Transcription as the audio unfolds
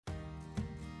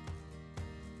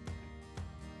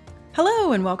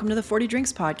Hello and welcome to the 40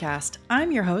 Drinks Podcast.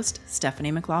 I'm your host, Stephanie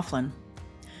McLaughlin.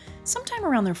 Sometime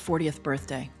around their 40th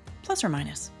birthday, plus or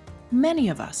minus, many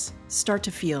of us start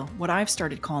to feel what I've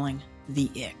started calling the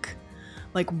ick.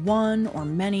 Like one or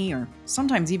many or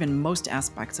sometimes even most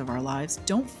aspects of our lives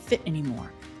don't fit anymore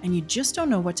and you just don't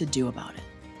know what to do about it.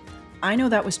 I know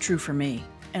that was true for me,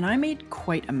 and I made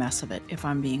quite a mess of it if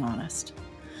I'm being honest.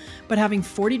 But having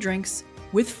 40 drinks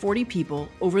with 40 people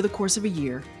over the course of a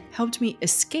year helped me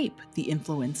escape the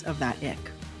influence of that ick.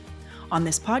 On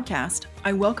this podcast,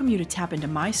 I welcome you to tap into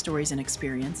my stories and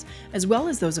experience, as well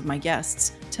as those of my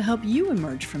guests, to help you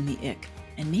emerge from the ick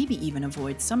and maybe even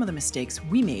avoid some of the mistakes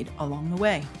we made along the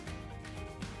way.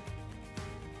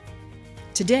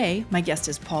 Today, my guest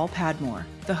is Paul Padmore,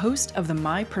 the host of the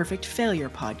My Perfect Failure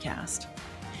podcast.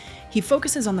 He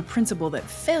focuses on the principle that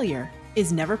failure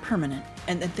is never permanent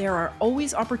and that there are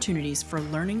always opportunities for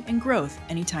learning and growth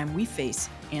anytime we face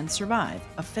and survive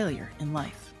a failure in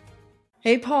life.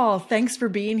 Hey, Paul, thanks for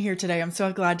being here today. I'm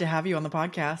so glad to have you on the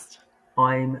podcast.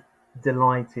 I'm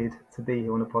delighted to be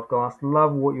here on the podcast.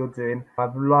 Love what you're doing.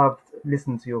 I've loved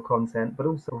listening to your content, but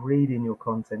also reading your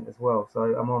content as well.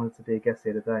 So I'm honored to be a guest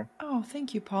here today. Oh,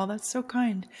 thank you, Paul. That's so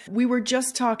kind. We were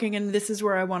just talking, and this is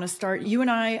where I want to start. You and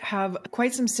I have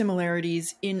quite some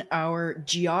similarities in our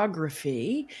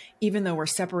geography, even though we're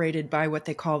separated by what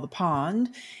they call the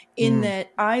pond, in that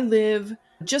I live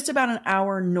just about an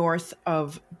hour north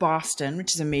of Boston,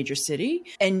 which is a major city,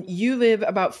 and you live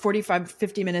about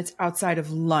 50 minutes outside of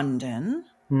London.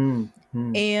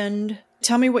 And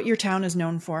tell me what your town is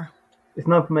known for. It's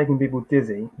known for making people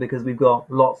dizzy because we've got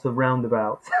lots of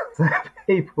roundabouts. So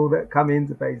people that come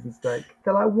into Basingstoke,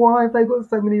 they're like, why have they got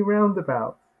so many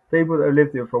roundabouts? People that have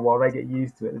lived here for a while, they get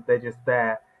used to it. They're just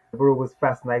there. We're always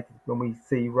fascinated when we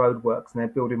see roadworks and they're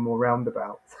building more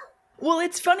roundabouts. Well,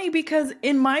 it's funny because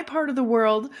in my part of the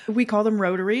world, we call them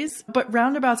rotaries, but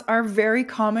roundabouts are very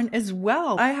common as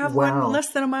well. I have one less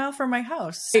than a mile from my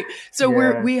house.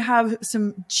 So we have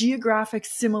some geographic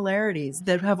similarities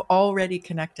that have already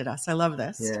connected us. I love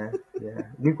this. Yeah.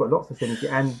 We've got lots of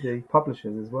synergy and the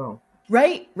publishers as well.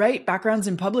 Right. Backgrounds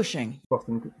in publishing.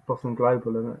 Boston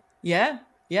Global, isn't it? Yeah.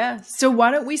 So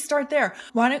why don't we start there?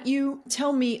 Why don't you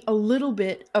tell me a little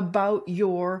bit about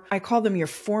I call them your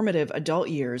formative adult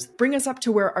years. Bring us up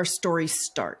to where our story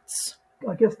starts.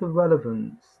 I guess the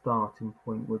relevant starting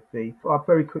point would be, I'll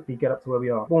very quickly get up to where we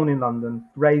are. Born in London,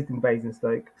 raised in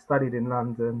Basingstoke, studied in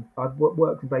London. I'd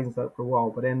worked in Basingstoke for a while,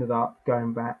 but ended up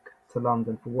going back to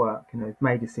London for work,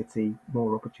 major city,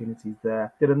 more opportunities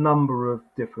there. Did a number of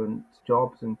different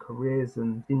jobs and careers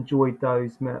and enjoyed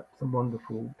those, met some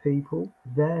wonderful people.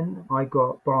 Then I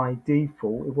got, by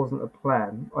default, it wasn't a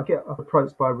plan, I get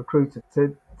approached by a recruiter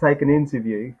to take an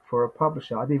interview for a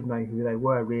publisher. I didn't even know who they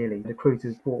were really. The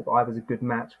recruiters thought that I was a good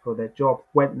match for their job.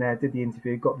 Went there, did the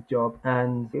interview, got the job,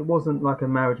 and it wasn't like a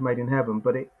marriage made in heaven,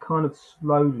 but it kind of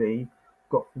slowly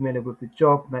got familiar with the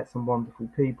job, met some wonderful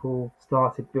people,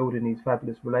 started building these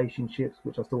fabulous relationships,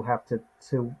 which I still have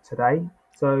till today.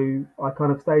 So I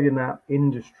kind of stayed in that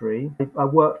industry. I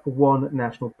worked for one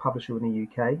national publisher in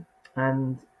the UK,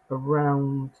 and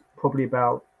around probably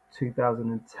about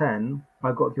 2010,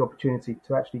 I got the opportunity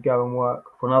to actually go and work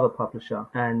for another publisher,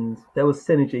 and there was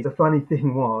synergy. The funny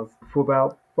thing was, for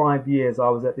about 5 years I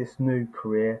was at this new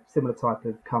career, similar type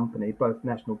of company, both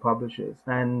national publishers,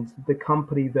 and the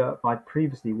company that I'd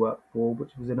previously worked for,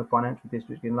 which was in a financial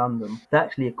district in London, they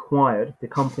actually acquired the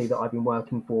company that I've been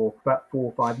working for about 4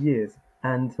 or 5 years.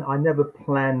 And I never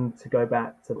planned to go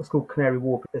back to what's called Canary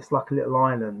Wharf. It's like a little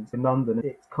island in London.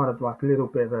 It's kind of like a little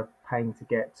bit of a pain to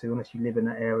get to unless you live in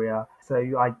that area. So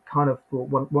I kind of thought,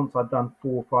 once I'd done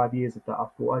 4 or 5 years of that, I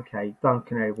thought, okay, done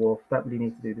Canary Wharf, don't really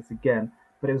need to do this again.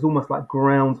 But it was almost like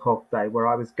Groundhog Day, where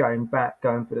I was going for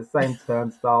the same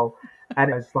turnstile. And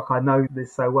it was like, I know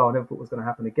this so well, I never thought it was going to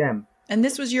happen again. And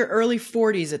this was your early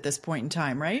 40s at this point in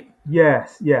time, right?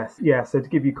 Yes. So to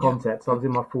give you context, I was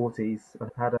in my 40s. I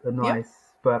had a nice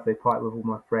birthday party with all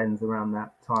my friends around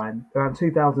that time. Around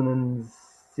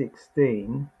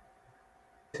 2016,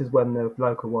 this is when the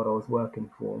local one I was working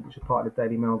for, which is part of the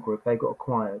Daily Mail group, they got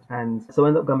acquired. And so I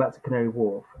ended up going back to Canary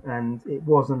Wharf, and it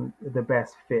wasn't the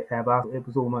best fit ever. It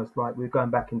was almost like we were going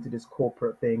back into this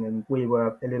corporate thing, and we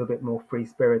were a little bit more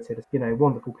free-spirited.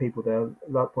 Wonderful people there,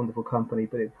 wonderful company,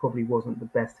 but it probably wasn't the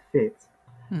best fit.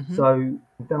 So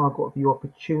then I got the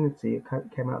opportunity, it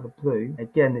came out of the blue.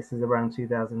 Again, this is around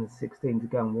 2016, to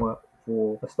go and work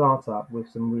for a startup with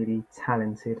some really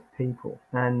talented people.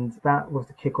 And that was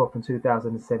the kick-off in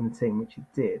 2017, which it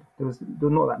did. There were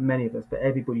not that many of us, but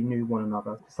everybody knew one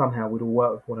another. Somehow we'd all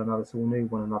work with one another, so we all knew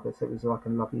one another. So it was like a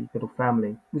lovely little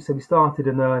family. So we started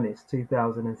in earnest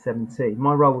 2017.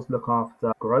 My role was to look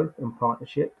after growth and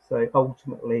partnership. So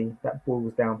ultimately that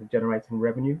boils down to generating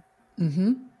revenue.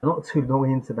 Mm-hmm. Not too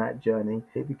long into that journey,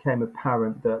 it became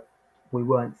apparent that we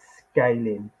weren't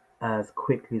scaling as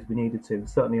quickly as we needed to.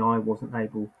 Certainly I wasn't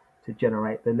able to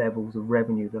generate the levels of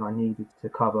revenue that I needed to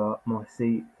cover my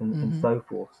seat and so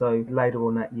forth. So later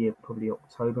on that year, probably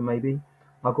October maybe,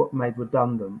 I got made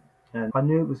redundant. And I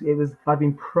knew it was I'd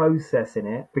been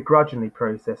begrudgingly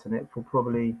processing it for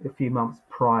probably a few months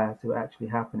prior to it actually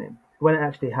happening. When it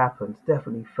actually happened,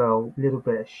 definitely felt a little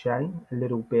bit of shame, a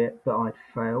little bit that I'd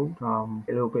failed,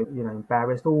 a little bit,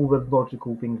 embarrassed, all the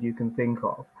logical things you can think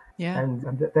of. Yeah. And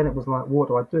then it was like, what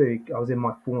do I do? I was in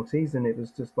my 40s and it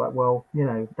was just like, well,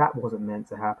 that wasn't meant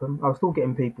to happen. I was still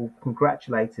getting people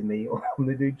congratulating me on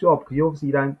the new job, because you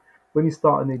obviously don't, when you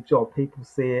start a new job, people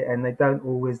see it and they don't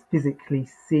always physically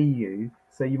see you.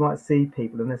 So you might see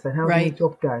people and they say, how's the new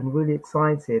job going? Really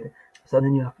excited. So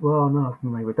then you're like, well, no, I've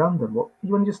been made redundant. What?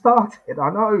 You only just started? I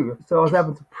know. So I was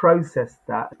having to process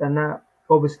that. And that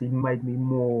obviously made me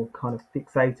more kind of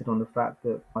fixated on the fact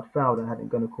that I'd failed and hadn't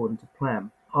gone according to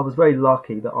plan. I was very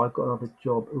lucky that I got another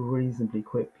job reasonably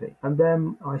quickly. And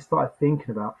then I started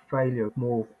thinking about failure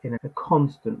more in a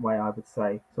constant way, I would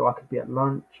say. So I could be at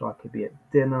lunch, I could be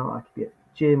at dinner, I could be at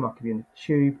the gym, I could be in the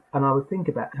tube. And I would think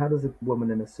about, how does a woman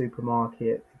in a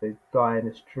supermarket, the guy in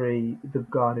the street, the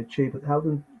guy in the tube, how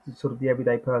does sort of the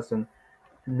everyday person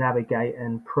navigate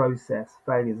and process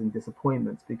failures and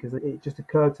disappointments? Because it just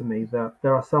occurred to me that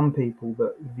there are some people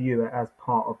that view it as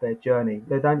part of their journey.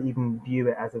 They don't even view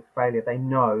it as a failure. They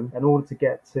know in order to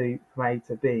get from A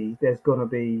to B, there's going to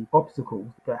be obstacles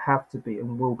that have to be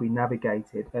and will be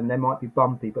navigated, and they might be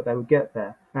bumpy, but they will get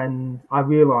there. And I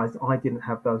realized I didn't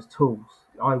have those tools.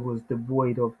 I was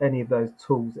devoid of any of those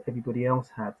tools that everybody else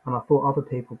had, and I thought other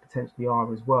people potentially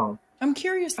are as well. I'm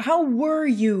curious, how were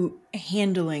you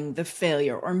handling the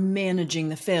failure or managing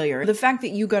the failure? The fact that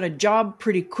you got a job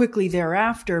pretty quickly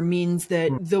thereafter means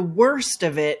that the worst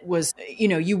of it was,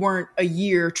 you weren't a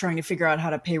year trying to figure out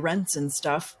how to pay rents and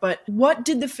stuff, but what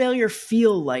did the failure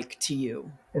feel like to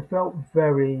you? It felt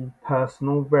very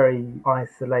personal, very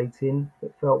isolating.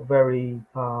 It felt very,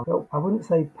 I wouldn't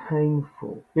say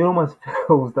painful. It almost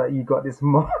feels that you got this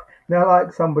mark.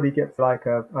 Like somebody gets like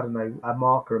a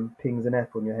marker and pings an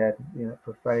F on your head,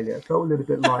 for failure. It felt a little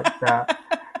bit like that.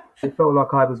 It felt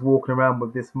like I was walking around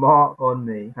with this mark on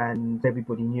me and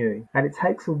everybody knew. And it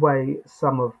takes away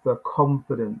some of the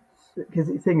confidence. Because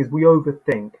the thing is, we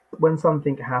overthink. When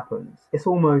something happens, it's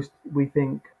almost, we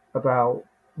think about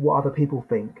what other people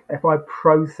think. If I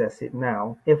process it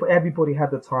now, if everybody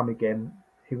had the time again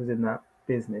who was in that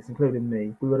business, including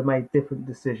me, we would have made different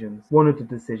decisions. One of the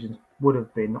decisions would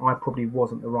have been I probably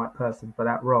wasn't the right person for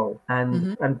that role.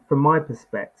 And from my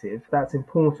perspective, that's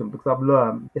important, because I've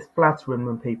learned it's flattering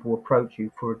when people approach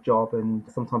you for a job and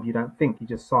sometimes you don't think, you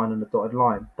just sign on the dotted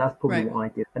line. That's probably what I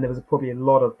did. And there was probably a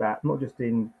lot of that, not just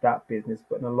in that business,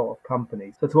 but in a lot of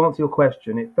companies. So to answer your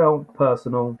question, it felt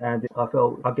personal and I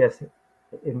felt, I guess,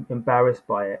 embarrassed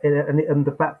by it, and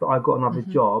the fact that I got another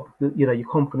job, your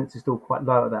confidence is still quite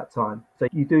low at that time, so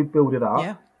you do build it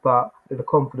up, but the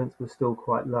confidence was still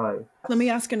quite low. Let me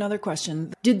ask another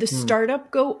question. Did the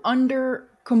startup go under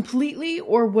completely,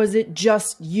 or was it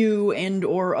just you and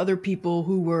or other people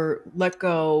who were let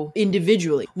go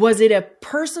individually? Was it a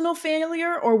personal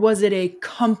failure or was it a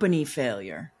company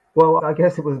failure? Well, I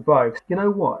guess it was both. You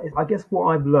know what? I guess what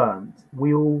I've learned,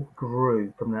 we all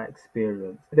grew from that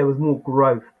experience. There was more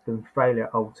growth than failure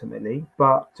ultimately.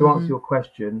 But to answer your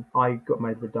question, I got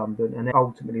made redundant and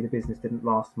ultimately the business didn't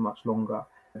last much longer.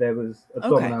 There was a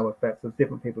domino effect of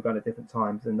different people going at different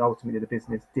times, and ultimately the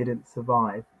business didn't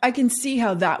survive. I can see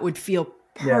how that would feel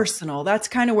personal. Yeah. That's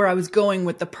kind of where I was going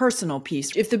with the personal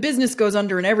piece. If the business goes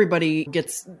under and everybody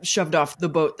gets shoved off the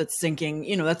boat that's sinking,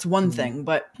 that's one thing.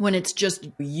 But when it's just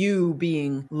you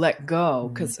being let go,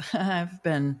 because I've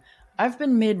been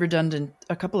made redundant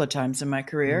a couple of times in my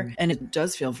career, and it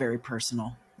does feel very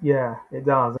personal. Yeah, it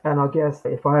does. And I guess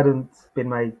if I hadn't been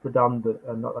made redundant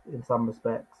and not in some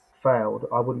respects failed,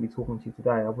 I wouldn't be talking to you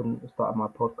today. I wouldn't have started my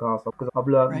podcast, because I've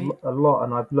learned a lot,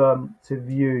 and I've learned to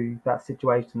view that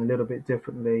situation a little bit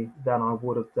differently than I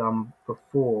would have done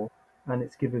before. And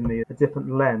it's given me a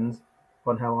different lens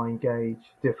on how I engage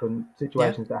different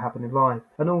situations that happen in life,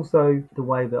 and also the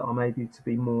way that I'm able to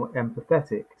be more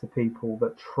empathetic to people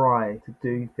that try to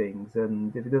do things,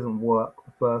 and if it doesn't work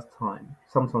the first time,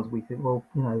 sometimes we think, well,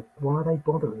 why are they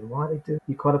bothering? Why are they doing?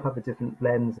 You kind of have a different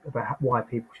lens about why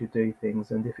people should do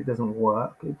things, and if it doesn't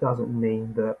work, it doesn't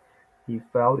mean that you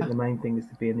failed. The main thing is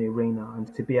to be in the arena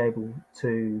and to be able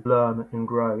to learn and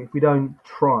grow. If we don't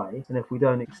try and if we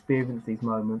don't experience these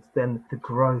moments, then the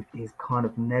growth is kind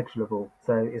of negligible.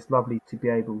 So it's lovely to be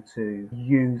able to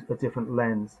use a different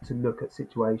lens to look at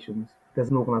situations. There's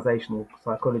an organizational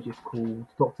psychologist called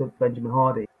Dr. Benjamin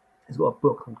Hardy. He's got a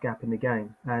book called Gap in the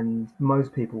Game, and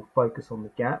most people focus on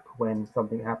the gap when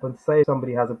something happens. Say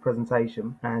somebody has a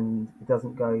presentation and it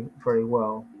doesn't go very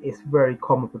well, it's very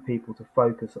common for people to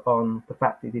focus on the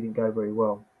fact that it didn't go very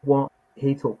well. What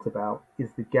he talks about is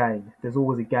the gain. There's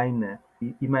always a gain there.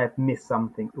 You may have missed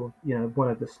something, or one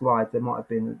of the slides there might have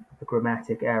been a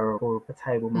grammatic error, or a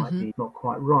table might be not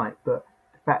quite right, but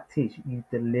the fact is you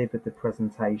delivered the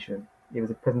presentation. It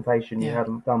was a presentation you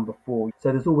hadn't done before.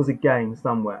 So there's always a gain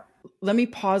somewhere. Let me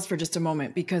pause for just a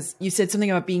moment, because you said something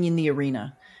about being in the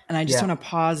arena. And I just want to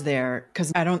pause there,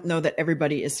 because I don't know that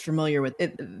everybody is familiar with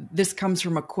it. This comes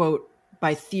from a quote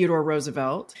by Theodore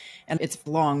Roosevelt, and it's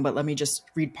long, but let me just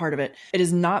read part of it. It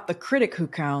is not the critic who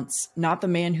counts, not the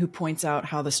man who points out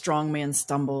how the strong man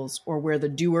stumbles or where the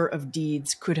doer of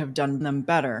deeds could have done them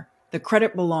better. The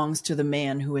credit belongs to the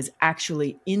man who is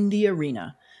actually in the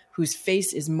arena, whose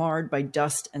face is marred by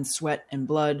dust and sweat and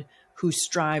blood, who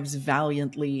strives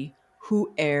valiantly,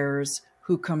 who errs,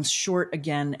 who comes short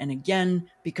again and again,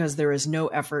 because there is no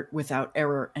effort without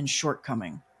error and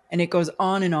shortcoming. And it goes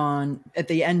on and on. At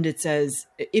the end, it says,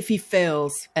 if he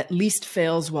fails, at least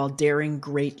fails while daring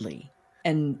greatly.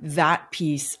 And that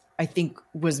piece, I think,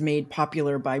 was made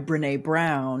popular by Brené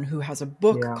Brown, who has a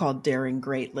book called Daring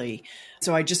Greatly.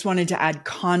 So I just wanted to add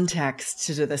context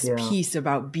to this piece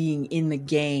about being in the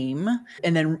game,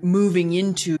 and then moving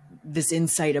into this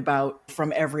insight about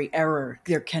from every error,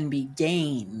 there can be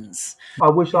gains. I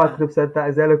wish I could have said that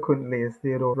as eloquently as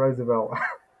Theodore Roosevelt.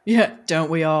 Yeah, don't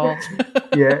we all?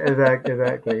 Yeah,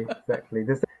 exactly.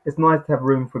 It's nice to have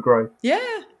room for growth.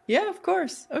 Yeah, of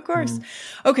course.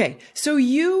 Okay, so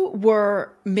you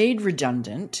were made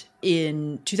redundant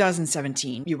in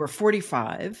 2017. You were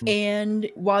 45. And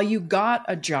while you got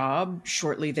a job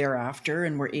shortly thereafter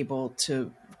and were able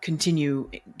to continue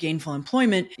gainful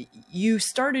employment, you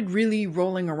started really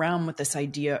rolling around with this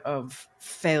idea of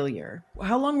failure.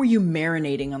 How long were you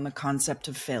marinating on the concept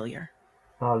of failure?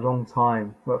 A long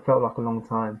time. Well, it felt like a long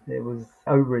time. It was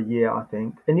over a year, I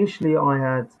think. Initially, I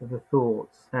had the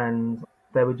thoughts, and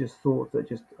they were just thoughts that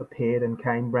just appeared and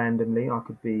came randomly. I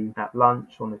could be at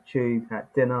lunch, on the tube,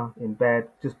 at dinner, in bed,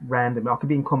 just randomly. I could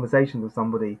be in conversation with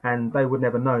somebody and they would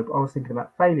never know, but I was thinking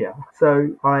about failure.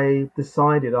 So I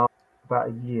decided after about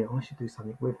a year, I should do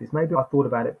something with this. Maybe I thought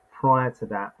about it prior to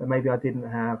that, but maybe I didn't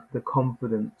have the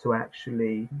confidence to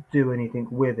actually do anything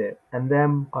with it. And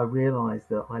then I realized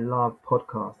that I love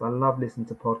podcasts. I love listening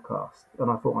to podcasts, and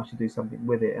I thought I should do something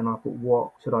with it. And I thought,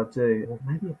 what should I do? Well,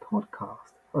 maybe a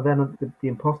podcast. And then the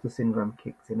imposter syndrome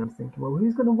kicks in. I'm thinking, well,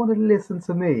 who's going to want to listen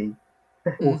to me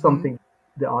or something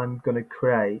that I'm going to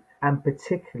create? And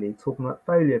particularly talking about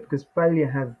failure, because failure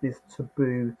has this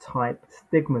taboo type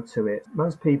stigma to it.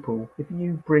 Most people, if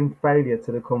you bring failure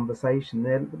to the conversation,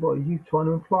 they're, what are you trying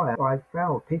to imply? I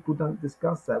failed. People don't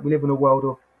discuss that. We live in a world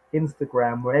of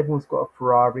Instagram where everyone's got a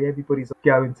Ferrari, everybody's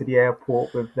going to the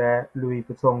airport with their Louis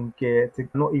Vuitton gear, to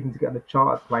not even to get on a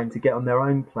chartered plane, to get on their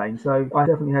own plane. So I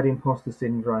definitely had imposter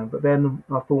syndrome, but then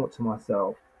I thought to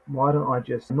myself, why don't I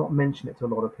just not mention it to a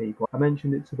lot of people? I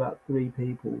mentioned it to about 3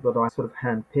 people that I sort of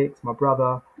handpicked. My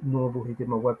brother, Norval, who did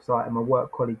my website, and my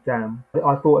work colleague, Dan.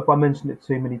 I thought if I mentioned it to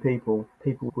too many people,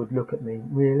 people would look at me,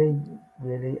 really?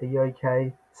 Are you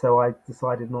okay? So I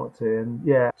decided not to. And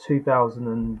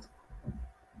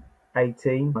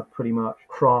 2018, I pretty much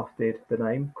crafted the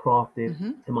name,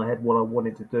 in my head what I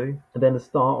wanted to do. And then the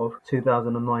start of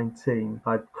 2019,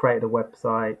 I created a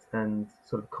website and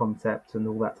sort of concept and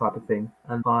all that type of thing.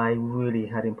 And I really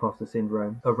had imposter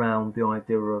syndrome around the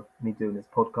idea of me doing this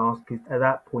podcast, because at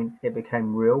that point it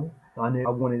became real. I knew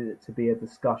I wanted it to be a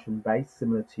discussion base,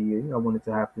 similar to you. I wanted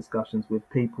to have discussions with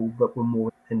people that were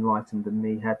more enlightened than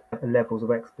me, had levels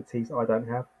of expertise I don't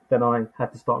have. Then I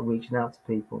had to start reaching out to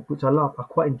people, which I loved. I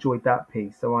quite enjoyed that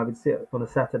piece. So I would sit on a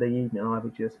Saturday evening and I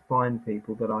would just find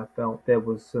people that I felt there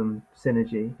was some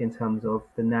synergy in terms of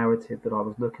the narrative that I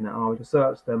was looking at. I would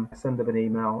research them, send them an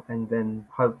email, and then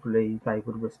hopefully they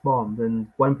would respond. And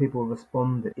when people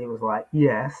responded, it was like,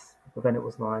 yes, But then it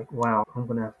was like, wow, I'm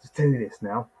going to have to do this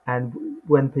now. And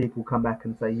when people come back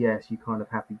and say yes, you kind of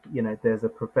have to, there's a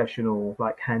professional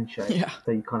like handshake. Yeah.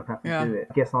 So you kind of have to Yeah. do it.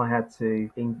 I guess I had to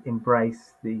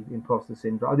embrace the imposter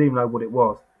syndrome. I didn't even know what it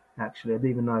was, actually. I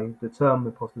didn't even know the term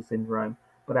imposter syndrome,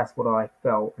 but that's what I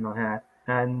felt and I had.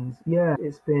 And yeah,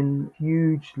 it's been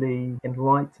hugely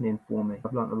enlightening for me.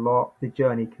 I've learned a lot. The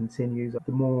journey continues.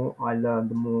 The more I learn,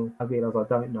 the more I realize I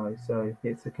don't know. So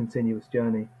it's a continuous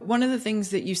journey. One of the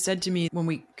things that you said to me when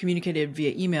we communicated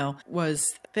via email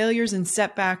was failures and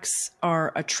setbacks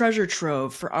are a treasure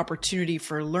trove for opportunity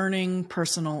for learning,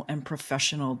 personal and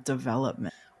professional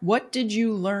development. What did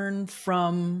you learn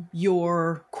from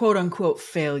your quote unquote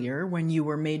failure when you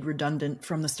were made redundant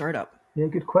from the startup? Yeah,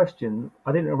 good question.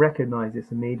 I didn't recognize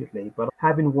this immediately, but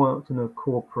having worked in a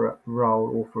corporate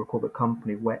role or for a corporate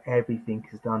company where everything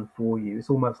is done for you, it's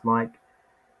almost like,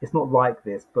 it's not like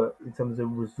this, but in terms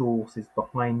of resources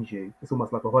behind you, it's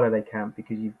almost like a holiday camp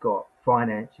because you've got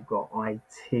finance, you've got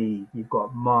IT, you've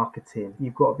got marketing,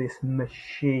 you've got this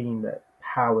machine that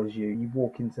powers you. You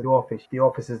walk into the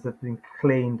offices have been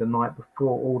cleaned the night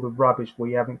before, all the rubbish where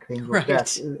you haven't cleaned your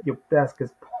desk, your desk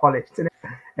is polished and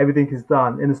everything is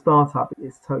done. In a startup,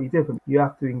 it's totally different. You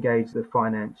have to engage the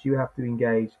finance, you have to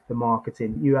engage the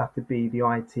marketing, you have to be the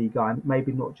IT guy,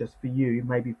 maybe not just for you,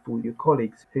 maybe for your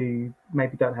colleagues who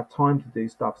maybe don't have time to do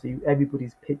stuff. So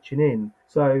everybody's pitching in.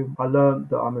 So I learned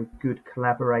that I'm a good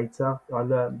collaborator. I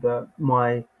learned that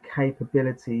my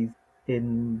capabilities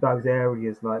in those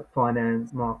areas like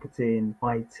finance, marketing,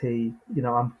 IT,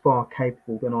 I'm far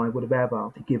capable than I would have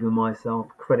ever given myself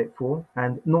credit for.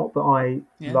 And not that I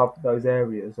love those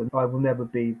areas, and I will never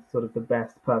be sort of the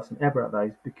best person ever at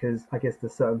those, because I guess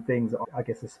there's certain things that I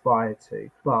guess aspire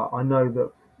to. But I know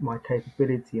that my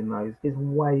capability in those is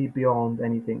way beyond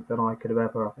anything that I could have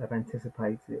ever have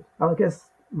anticipated. And I guess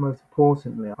most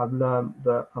importantly, I've learned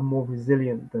that I'm more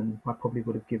resilient than I probably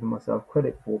would have given myself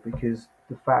credit for, because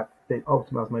the fact that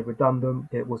ultimately I was made redundant,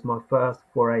 it was my first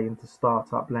foray into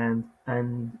startup land.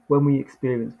 And when we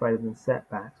experience failures and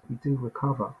setbacks, we do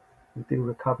recover. And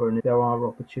there are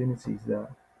opportunities there.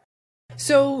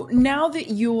 So now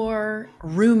that you're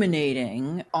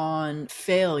ruminating on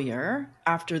failure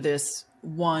after this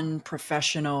one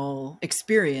professional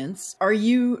experience, are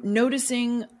you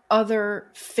noticing other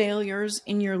failures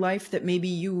in your life that maybe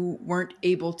you weren't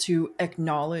able to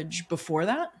acknowledge before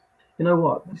that? You know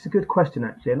what? It's a good question,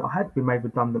 actually. And I had been made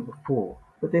redundant before,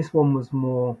 but this one was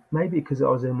more, maybe because I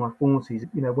was in my 40s.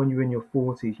 When you're in your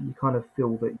 40s, you kind of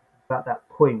feel that at that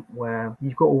point where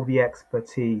you've got all the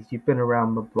expertise, you've been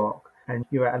around the block, and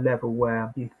you're at a level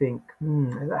where you think,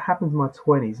 that happened in my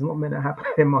 20s, it's not meant to happen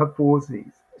in my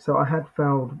 40s. So I had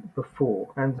failed before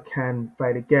and can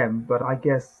fail again, but I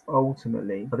guess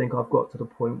ultimately I think I've got to the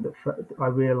point that I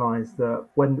realise that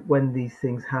when these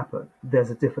things happen, there's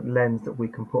a different lens that we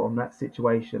can put on that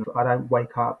situation. I don't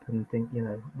wake up and think,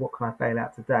 what can I fail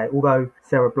at today? Although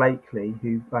Sarah Blakely,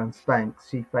 who owns Spanx,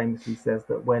 she famously says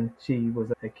that when she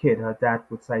was a kid, her dad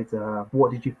would say to her, "What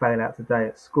did you fail at today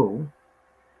at school?"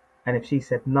 And if she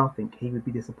said nothing, he would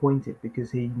be disappointed, because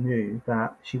he knew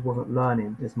that she wasn't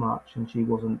learning as much and she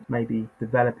wasn't maybe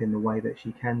developing the way that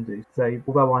she can do. So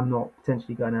although I'm not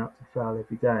potentially going out to fail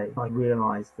every day, I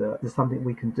realise that there's something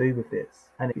we can do with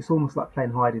this. And it's almost like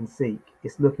playing hide and seek.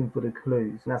 It's looking for the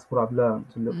clues. And that's what I've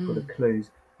learned, to look for the clues.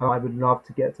 And I would love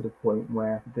to get to the point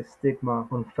where the stigma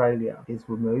on failure is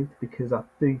removed, because I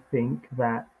do think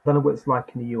that, I don't know what it's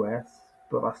like in the US,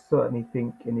 but I certainly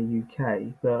think in the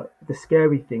UK that the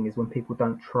scary thing is when people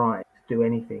don't try to do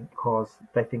anything because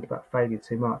they think about failure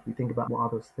too much. We think about what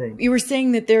others think. You were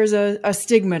saying that there's a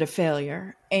stigma to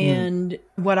failure. And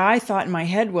what I thought in my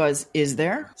head was, is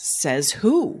there? Says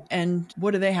who? And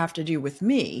what do they have to do with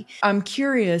me? I'm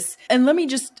curious. And let me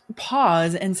just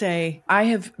pause and say, I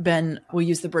have been, we'll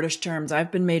use the British terms,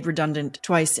 I've been made redundant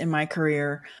twice in my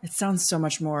career. It sounds so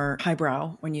much more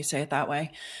highbrow when you say it that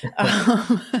way.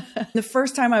 The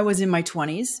first time I was in my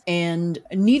 20s, and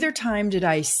neither time did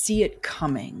I see it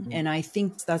coming. And I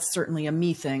think that's certainly a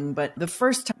me thing. But the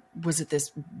first time was at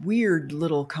this weird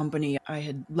little company. I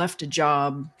had left a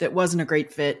job that wasn't a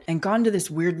great fit and gone to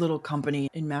this weird little company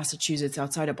in Massachusetts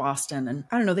outside of Boston. And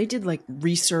I don't know, they did like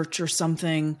research or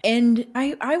something. And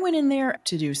I went in there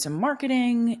to do some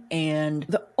marketing, and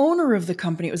the owner of the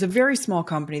company, it was a very small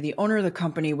company. The owner of the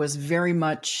company was very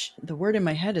much, the word in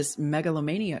my head is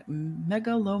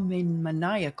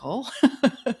megalomaniacal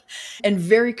and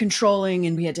very controlling.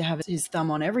 And we had to have his thumb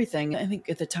on everything. I think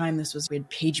at the time we had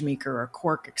PageMaker or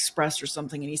Quark Express or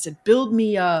something. And he said, build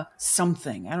me a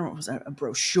something. I don't know if it was a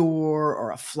brochure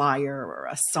or a flyer or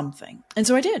a something. And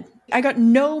so I did. I got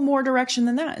no more direction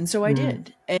than that. And so I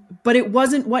did. But it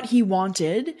wasn't what he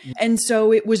wanted. And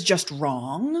so it was just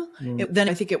wrong. Then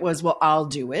I think it was, well, I'll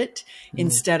do it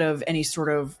instead of any sort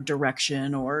of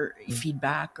direction or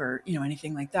feedback or,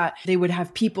 anything like that. They would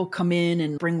have people come in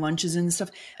and bring lunches and stuff.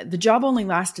 The job only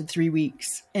lasted 3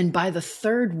 weeks. And by the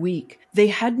third week, they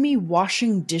had me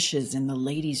washing dishes in the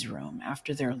ladies' room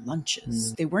after their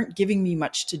lunches. They weren't giving me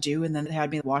much to do. And then they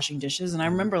had me washing dishes. And I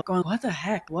remember going, what the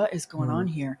heck? What is going on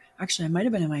here? Actually, I might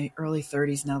have been in my early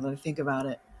 30s now that I think about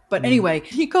it. But anyway,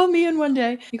 he called me in one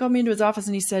day. He called me into his office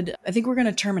and he said, I think we're going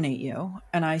to terminate you.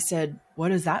 And I said, what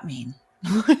does that mean?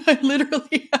 I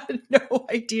literally had no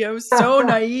idea. I was so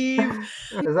naive.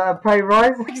 Is that a pay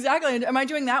rise? Exactly. Am I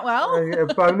doing that well? A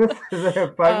bonus? Is there a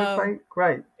bonus pay?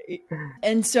 Great.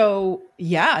 And so,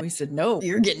 we said, no,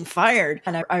 you're getting fired.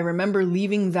 And I remember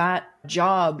leaving that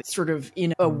job sort of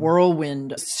in a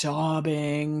whirlwind,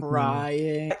 sobbing,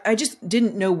 crying. I just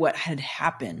didn't know what had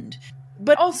happened.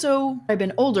 But also, had I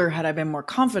been older, had I been more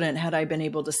confident, had I been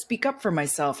able to speak up for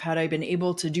myself, had I been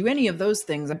able to do any of those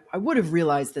things, I would have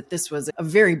realized that this was a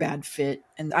very bad fit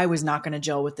and I was not going to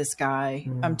gel with this guy.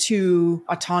 I'm too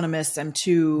autonomous. I'm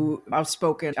too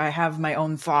outspoken. I have my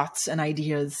own thoughts and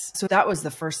ideas. So that was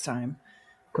the first time.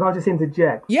 Can I just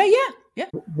interject? Yeah.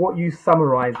 What you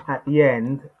summarise at the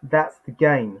end, that's the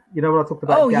gain. You know what I talked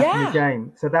about? Gap in the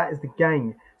game. So that is the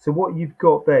gain. So what you've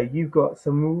got there, you've got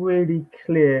some really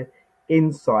clear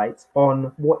insights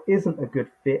on what isn't a good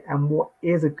fit and what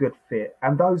is a good fit.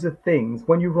 And those are things,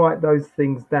 when you write those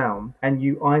things down and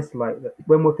you isolate that,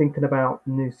 when we're thinking about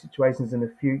new situations in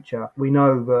the future, we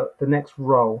know that the next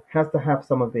role has to have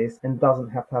some of this and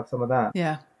doesn't have to have some of that.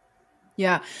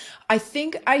 Yeah. I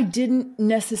think I didn't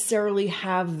necessarily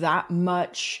have that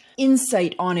much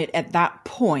insight on it at that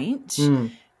point.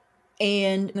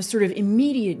 And the sort of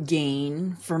immediate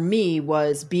gain for me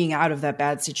was being out of that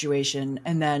bad situation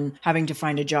and then having to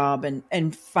find a job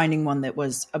and finding one that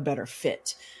was a better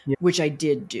fit, which I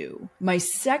did do. My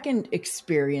second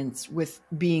experience with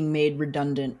being made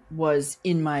redundant was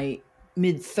in my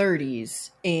mid-30s.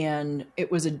 And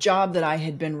it was a job that I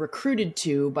had been recruited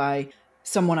to by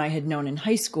someone I had known in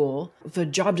high school. The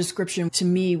job description to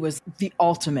me was the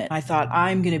ultimate. I thought,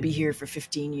 I'm going to be here for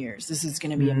 15 years. This is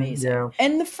going to be amazing.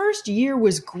 And the first year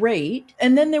was great.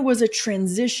 And then there was a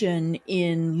transition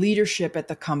in leadership at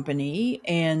the company.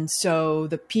 And so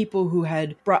the people who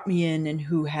had brought me in and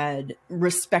who had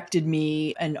respected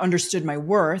me and understood my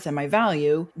worth and my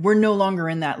value were no longer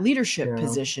in that leadership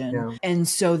position. And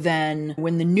so then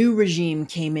when the new regime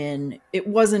came in, it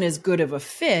wasn't as good of a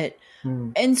fit.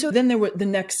 And so then there were the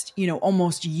next,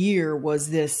 almost year was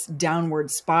this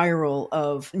downward spiral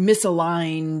of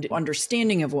misaligned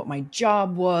understanding of what my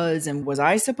job was. And was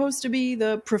I supposed to be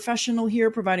the professional here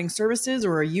providing services,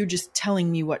 or are you just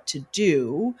telling me what to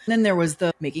do? And then there was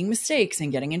the making mistakes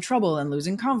and getting in trouble and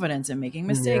losing confidence and making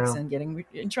mistakes and getting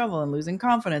in trouble and losing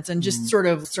confidence and just sort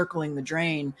of circling the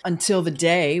drain until the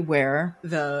day where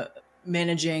the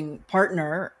managing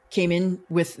partner came in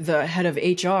with the head of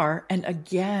HR. And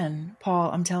again,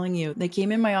 Paul, I'm telling you, they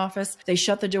came in my office, they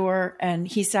shut the door and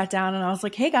he sat down and I was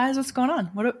like, hey guys, what's going on?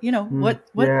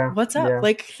 What's up?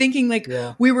 Like thinking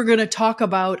we were going to talk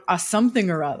about a something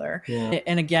or other.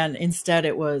 And again, instead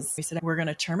it was, he said, we're going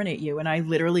to terminate you. And I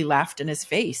literally laughed in his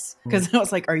face because I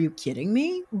was like, are you kidding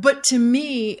me? But to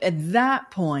me at that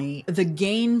point, the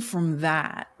gain from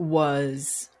that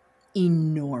was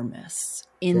enormous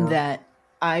in that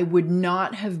I would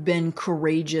not have been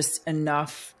courageous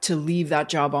enough to leave that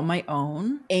job on my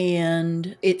own.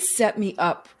 And it set me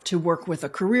up to work with a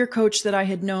career coach that I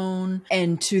had known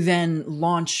and to then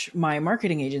launch my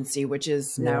marketing agency, which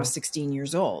is now 16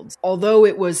 years old. Although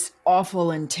it was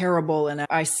awful and terrible and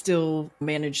I still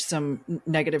manage some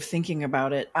negative thinking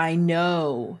about it, I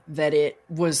know that it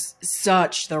was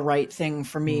such the right thing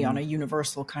for me on a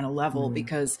universal kind of level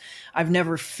because I've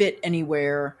never fit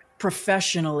anywhere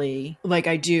professionally like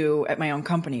I do at my own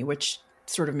company, which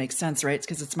sort of makes sense, right? It's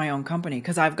because it's my own company,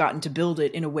 because I've gotten to build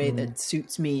it in a way that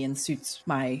suits me and suits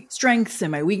my strengths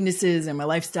and my weaknesses and my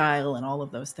lifestyle and all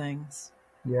of those things.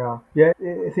 Yeah,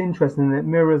 it's interesting. It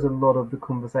mirrors a lot of the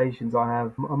conversations I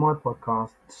have on my podcast.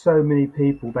 So many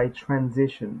people, they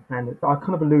transition, and I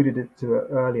kind of alluded to it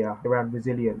earlier around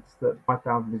resilience, that I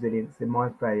found resilience in my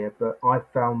failure, but I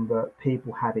found that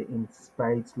people had it in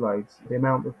spades loads. The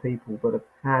amount of people that have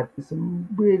had some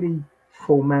really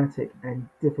traumatic and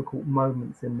difficult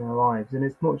moments in their lives, and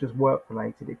it's not just work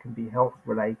related, it can be health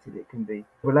related, it can be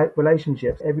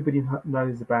relationships. Everybody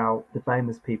knows about the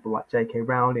famous people like J.K.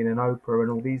 Rowling and Oprah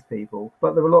and all these people,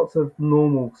 but there are lots of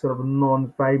normal sort of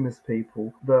non-famous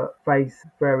people that face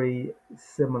very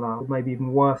similar, maybe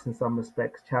even worse in some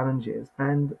respects, challenges,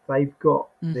 and they've got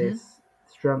this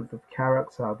strength of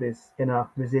character, this inner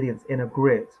resilience, inner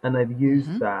grit, and they've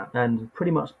used that, and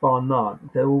pretty much bar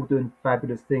none, they're all doing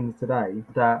fabulous things today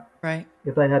that Right.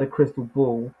 if they had a crystal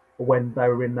ball when they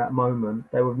were in that moment,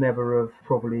 they would never have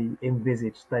probably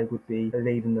envisaged they would be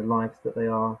leading the lives that they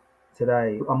are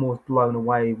today. I'm always blown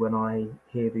away when I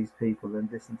hear these people and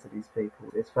listen to these people.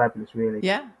 It's fabulous, really.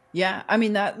 Yeah. Yeah. I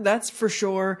mean, that's for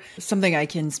sure something I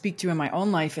can speak to in my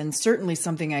own life, and certainly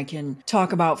something I can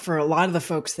talk about for a lot of the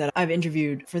folks that I've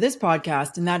interviewed for this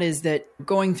podcast. And that is that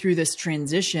going through this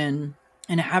transition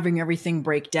and having everything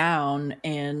break down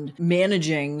and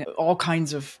managing all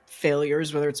kinds of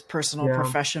failures, whether it's personal,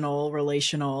 professional,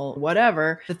 relational,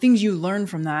 whatever, the things you learn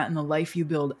from that and the life you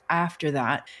build after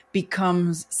that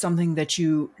becomes something that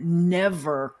you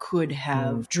never could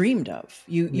have dreamed of.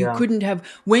 You couldn't have,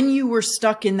 when you were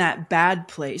stuck in that bad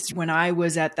place, when I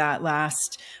was at that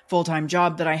last full-time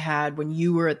job that I had, when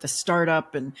you were at the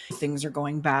startup and things are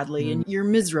going badly and you're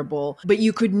miserable, but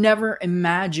you could never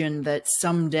imagine that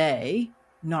someday,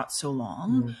 not so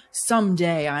long,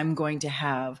 someday I'm going to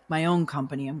have my own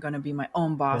company. I'm going to be my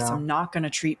own boss. I'm not going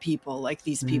to treat people like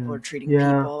these people are treating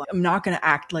people. I'm not going to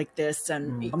act like this.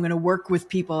 And I'm going to work with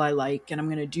people I like, and I'm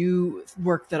going to do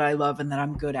work that I love and that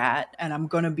I'm good at. And I'm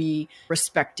going to be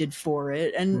respected for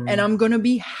it. And I'm going to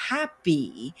be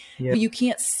happy. But you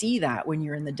can't see that when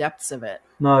you're in the depths of it.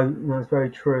 No, it's very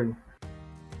true.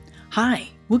 Hi,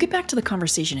 we'll get back to the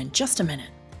conversation in just a minute.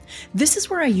 This is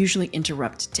where I usually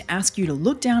interrupt to ask you to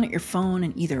look down at your phone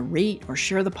and either rate or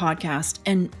share the podcast,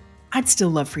 and I'd still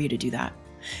love for you to do that.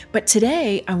 But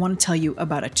today, I want to tell you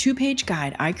about a 2-page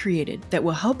guide I created that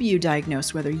will help you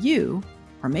diagnose whether you,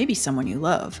 or maybe someone you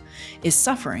love, is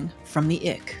suffering from the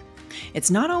ick.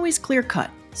 It's not always clear-cut,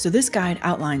 so this guide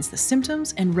outlines the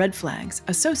symptoms and red flags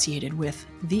associated with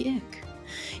the ick.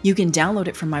 You can download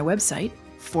it from my website,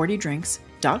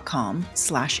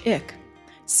 40drinks.com/ick.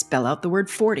 Spell out the word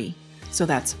 40. So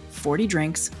that's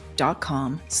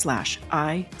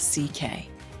 40drinks.com/ICK.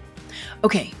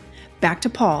 Okay, back to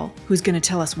Paul, who's going to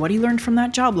tell us what he learned from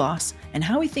that job loss and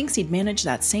how he thinks he'd manage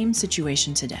that same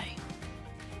situation today.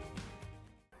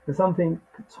 There's something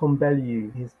Tom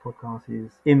Bellew, his podcast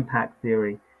is Impact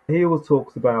Theory. He always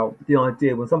talks about the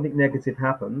idea when something negative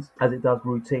happens, as it does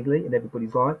routinely in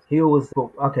everybody's life, he always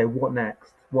thought, okay, what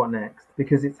next? What next?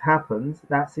 Because it's happened,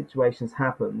 that situation's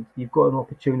happened, you've got an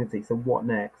opportunity, so what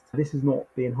next? This is not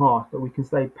being harsh, but we can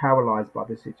stay paralysed by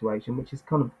this situation, which is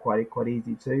kind of quite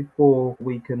easy to, or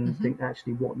we can think,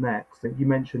 actually, what next? You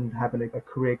mentioned having a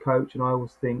career coach, and I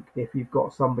always think if you've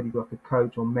got somebody like a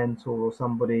coach or mentor or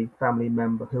somebody, family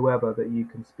member, whoever that you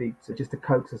can speak to, just to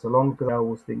coax us along, because I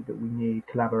always think that we need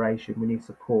collaboration, we need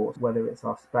support, whether it's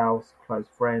our spouse, close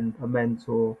friend, a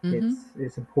mentor.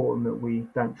 It's important that we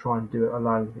don't try and do it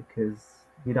alone, because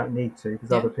we don't need to.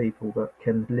 There's other people that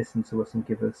can listen to us and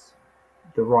give us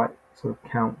the right sort of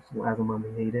counsel as and when we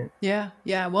need it. Yeah.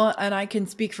 Well, and I can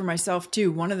speak for myself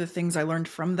too. One of the things I learned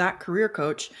from that career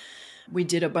coach, we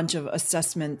did a bunch of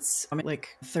assessments. I'm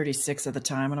like 36 at the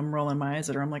time, and I'm rolling my eyes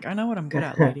at her. I'm like, I know what I'm good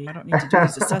at, lady. I don't need to do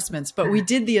these assessments. But we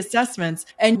did the assessments,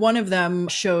 and one of them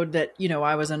showed that,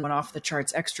 I was an off the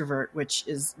charts extrovert, which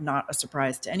is not a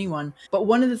surprise to anyone. But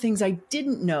one of the things I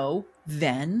didn't know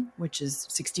then, which is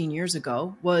 16 years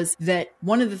ago, was that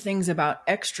one of the things about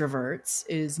extroverts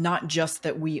is not just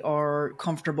that we are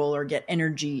comfortable or get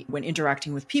energy when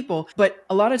interacting with people, but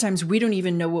a lot of times we don't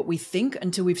even know what we think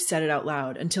until we've said it out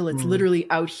loud, until it's literally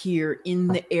out here in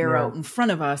the air out in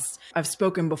front of us. I've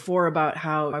spoken before about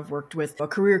how I've worked with a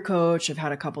career coach, I've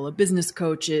had a couple of business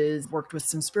coaches, worked with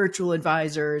some spiritual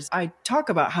advisors. I talk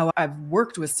about how I've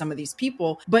worked with some of these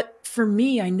people, but for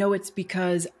me, I know it's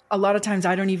because a lot of times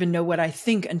I don't even know what I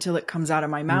think until it comes out of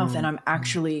my mouth and I'm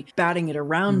actually batting it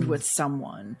around with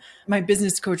someone. My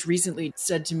business coach recently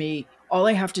said to me, all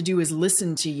I have to do is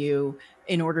listen to you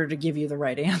in order to give you the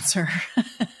right answer.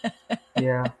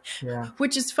 Yeah.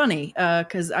 Which is funny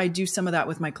because I do some of that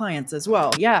with my clients as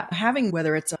well. Yeah, having,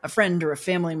 whether it's a friend or a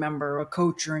family member, a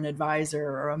coach or an advisor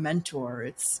or a mentor,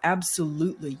 it's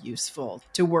absolutely useful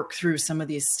to work through some of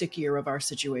these stickier of our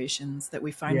situations that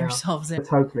we find ourselves in.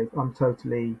 Totally. I'm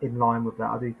totally in line with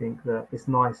that. I do think that it's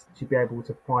nice to be able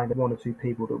to find one or two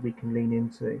people that we can lean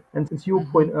into. And to your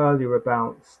point earlier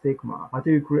about stigma, I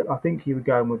do agree. I think you were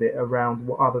going with it around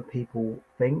what other people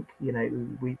think.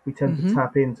 We tend to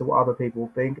tap into what other people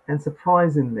think, and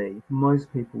surprisingly,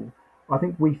 most people, I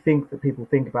think we think that people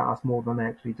think about us more than they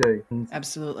actually do. And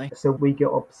absolutely. So we get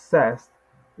obsessed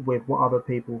with what other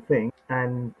people think,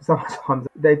 and sometimes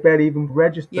they barely even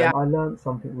register. Yeah. I learned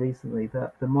something recently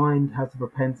that the mind has a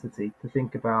propensity to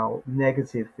think about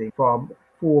negative things far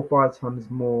 4 or 5 times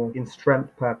more in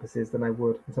strength purposes than they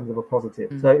would in terms of a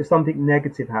positive. So if something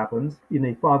negative happens, you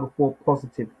need 5 or 4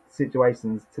 positive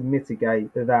situations to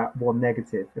mitigate that one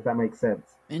negative, if that makes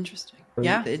sense. Interesting.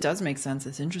 Yeah, it does make sense.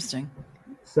 It's interesting.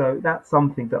 So that's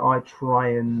something that I try,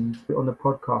 and on the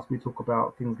podcast we talk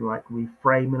about things like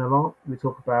reframing a lot. We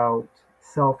talk about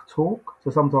self-talk.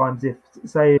 So sometimes if,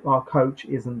 say, our coach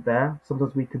isn't there,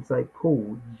 sometimes we can say,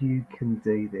 Paul, you can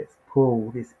do this.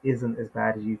 Paul, this isn't as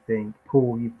bad as you think.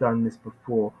 Paul, you've done this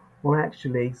before. Or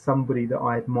actually, somebody that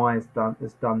I admire has done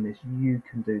this. You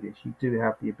can do this. You do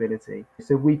have the ability.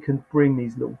 So we can bring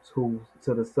these little tools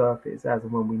to the surface as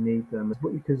and when we need them.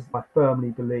 Because I firmly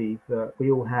believe that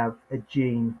we all have a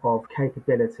gene of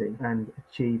capability and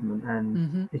achievement.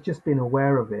 And it's just being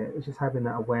aware of it. It's just having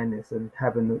that awareness and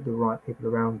having the right people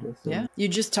around us. Yeah. You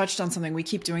just touched on something. We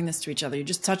keep doing this to each other. You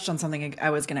just touched on something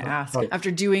I was going to ask. After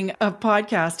doing a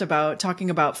podcast about talking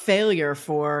about failure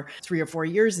for 3 or 4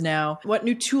 years now, what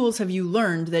new tools have you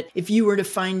learned that if you were to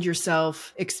find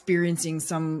yourself experiencing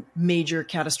some major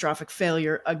catastrophic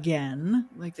failure again,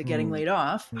 like the getting laid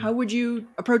off, how would you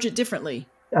approach it differently?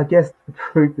 I guess the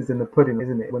proof is in the pudding,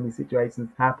 isn't it? When these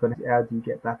situations happen, how do you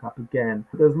get back up again?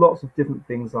 There's lots of different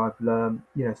things I've learned,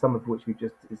 some of which we've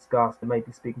just discussed, and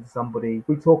maybe speaking to somebody.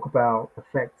 We talk about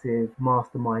effective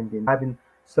masterminding, having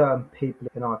certain people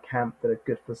in our camp that are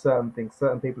good for certain things.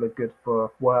 Certain people are good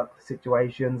for work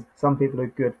situations. Some people are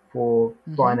good for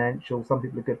financial. Some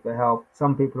people are good for health.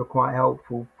 Some people are quite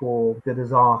helpful for the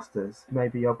disasters.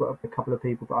 Maybe I've got a couple of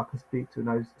people that I can speak to in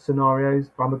those scenarios.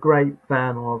 I'm a great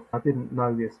fan of, I didn't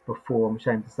know this before, I'm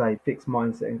ashamed to say, fixed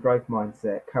mindset and growth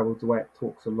mindset. Carol Dweck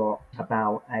talks a lot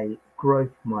about a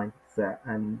growth mindset,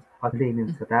 and I lean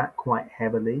into that quite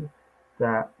heavily,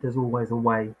 that there's always a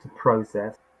way to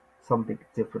process something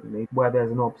differently. Where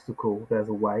there's an obstacle, there's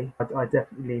a way. I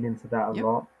definitely lean into that a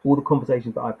lot. All the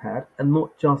conversations that I've had, and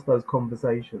not just those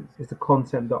conversations, it's the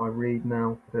content that I read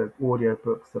now, the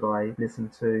audiobooks that I listen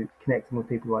to, connecting with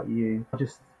people like you. I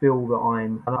just feel that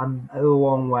I'm a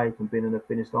long way from being in a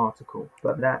finished article,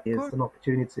 but that is an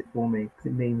opportunity for me, because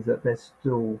it means that there's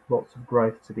still lots of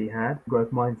growth to be had. Growth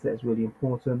mindset is really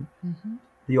important.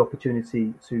 The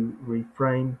opportunity to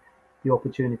reframe, the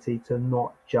opportunity to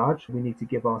not judge. We need to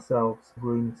give ourselves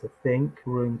room to think,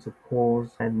 room to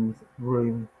pause, and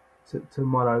room to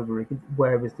mull over it.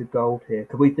 Where is the gold here?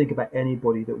 Could we think about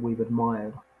anybody that we've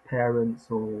admired,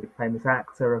 parents or a famous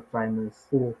actor, a famous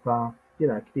author, it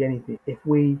could be anything. If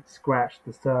we scratch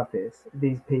the surface,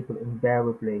 these people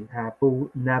invariably have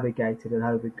all navigated and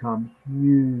overcome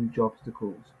huge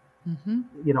obstacles.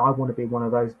 I want to be one of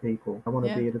those people. I want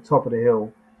to be at the top of the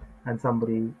hill, and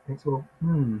somebody thinks, well,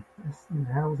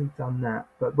 how has he done that?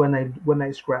 But when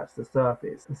they scratch the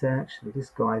surface and say, actually, this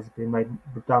guy's been made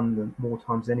redundant more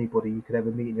times than anybody you could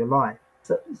ever meet in your life.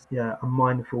 So, I'm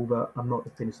mindful that I'm not the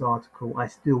finished article. I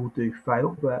still do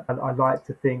fail, but I like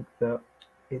to think that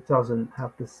it doesn't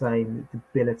have the same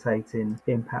debilitating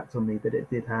impact on me that it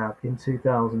did have in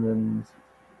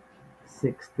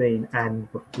 2016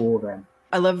 and before then.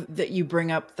 I love that you bring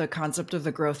up the concept of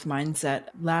the growth mindset.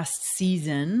 Last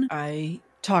season, I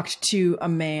talked to a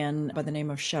man by the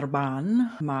name of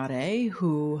Șerban Mare,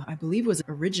 who I believe was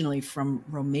originally from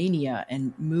Romania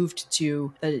and moved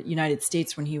to the United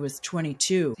States when he was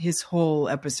 22. His whole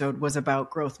episode was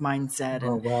about growth mindset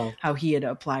and how he had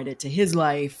applied it to his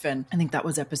life. And I think that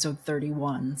was episode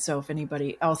 31. So if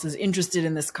anybody else is interested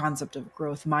in this concept of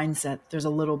growth mindset, there's a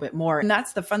little bit more. And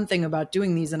that's the fun thing about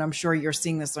doing these. And I'm sure you're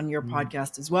seeing this on your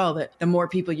podcast as well, that the more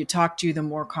people you talk to, the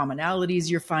more commonalities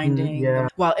you're finding.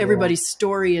 While everybody's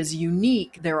story is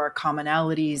unique, there are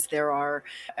commonalities, I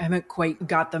haven't quite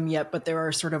got them yet, but there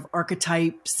are sort of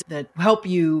archetypes that help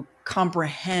you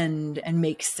comprehend and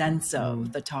make sense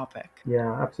of the topic.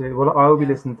 Yeah, absolutely. Well, I will be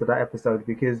listening to that episode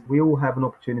because we all have an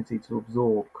opportunity to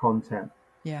absorb content.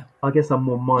 Yeah. I guess I'm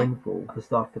more mindful of the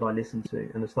stuff that I listen to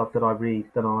and the stuff that I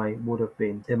read than I would have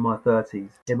been in my 30s.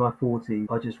 In my 40s,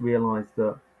 I just realised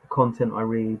that content I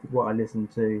read, what I listen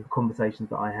to, conversations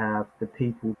that I have, the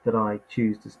people that I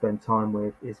choose to spend time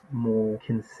with is more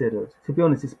considered. To be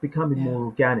honest, it's becoming more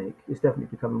organic. It's definitely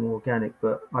becoming more organic,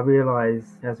 but I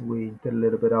realise as we get a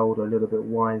little bit older, a little bit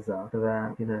wiser,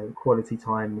 that, quality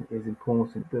time is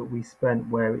important, that we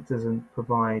spend where it doesn't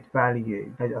provide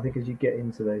value. I think as you get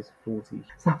into those 40s,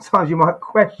 sometimes you might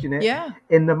question it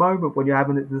in the moment when you're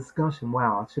having a discussion.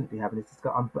 Wow, I shouldn't be having this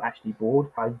discussion. I'm actually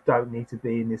bored. I don't need to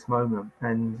be in this moment.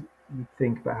 And you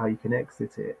think about how you can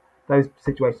exit it. Those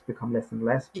situations become less and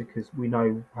less because we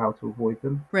know how to avoid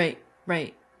them. Right.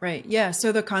 Right. Yeah.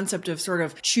 So the concept of sort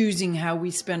of choosing how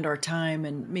we spend our time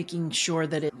and making sure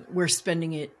that we're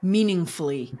spending it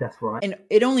meaningfully. That's right. And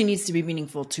it only needs to be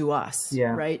meaningful to us,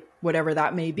 Yeah. right? Whatever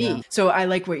that may be. Yeah. So I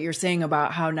like what you're saying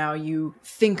about how now you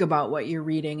think about what you're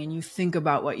reading and you think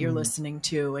about what you're listening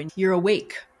to and you're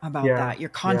awake about that. You're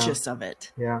conscious of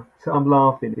it. Yeah. So I'm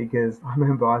laughing because I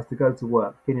remember I used to go to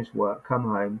work, finish work, come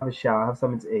home, have a shower, have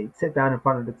something to eat, sit down in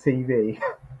front of the TV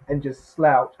and just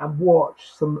slouch and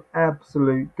watch some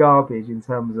absolute garbage in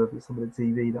terms of some of the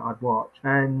TV that I'd watch.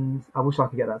 And I wish I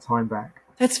could get that time back.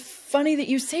 That's funny that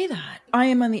you say that. I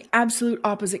am on the absolute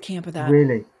opposite camp of that.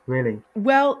 Really?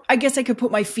 Well, I guess I could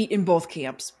put my feet in both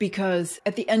camps because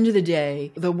at the end of the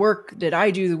day, the work that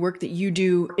I do, the work that you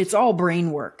do, it's all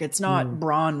brain work. It's not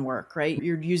brawn work, right?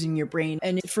 You're using your brain.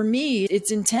 And for me,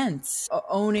 it's intense.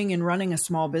 Owning and running a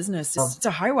small business, it's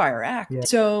a high wire act. Yeah.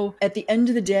 So at the end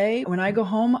of the day, when I go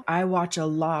home, I watch a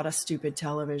lot of stupid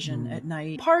television at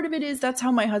night. Part of it is that's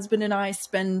how my husband and I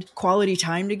spend quality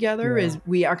time together is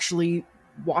we actually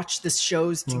watch the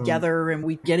shows together and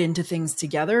we get into things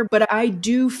together. But I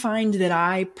do find that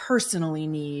I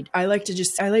personally I like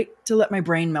to let my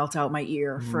brain melt out my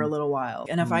ear for a little while.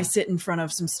 And if I sit in front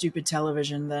of some stupid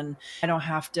television, then I don't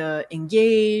have to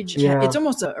engage. Yeah. It's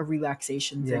almost a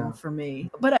relaxation thing for me.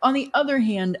 But on the other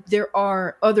hand, there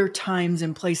are other times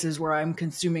and places where I'm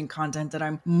consuming content that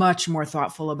I'm much more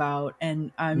thoughtful about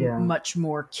and I'm much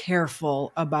more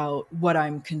careful about what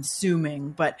I'm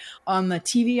consuming. But on the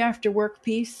TV after work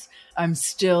piece, I'm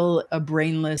still a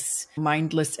brainless,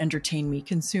 mindless, entertain me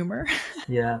consumer.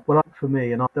 Yeah. Well, for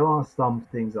me, and there are some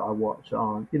things that I watch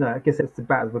aren't, I guess it's a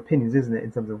battle of opinions, isn't it,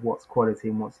 in terms of what's quality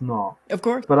and what's not. Of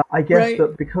course. But I guess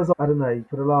that because, I don't know,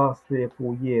 for the last 3 or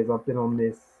 4 years, I've been on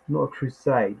this, not a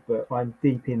crusade, but I'm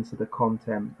deep into the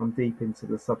content. I'm deep into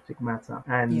the subject matter.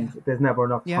 And there's never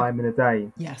enough time in a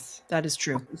day. Yes, that is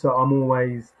true. So I'm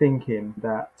always thinking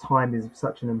that time is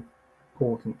such an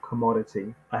important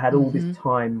commodity. I had all this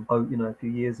time, a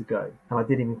few years ago, and I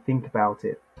didn't even think about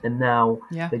it. And now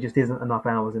there just isn't enough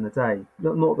hours in a day.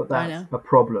 Not that that's a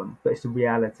problem, but it's a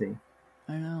reality.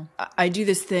 I know. I do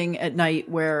this thing at night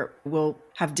where we'll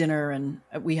have dinner and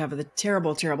we have the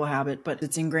terrible habit, but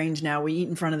it's ingrained now. We eat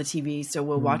in front of the TV. So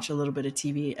we'll watch a little bit of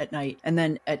TV at night. And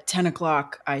then at 10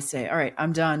 o'clock, I say, all right,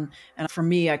 I'm done. And for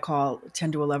me, I call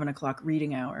 10 to 11 o'clock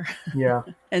reading hour. Yeah.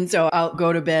 And so I'll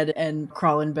go to bed and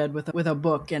crawl in bed with a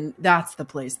book. And that's the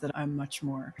place that I'm much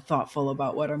more thoughtful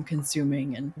about what I'm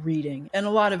consuming and reading. And a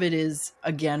lot of it is,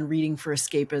 again, reading for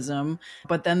escapism.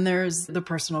 But then there's the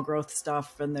personal growth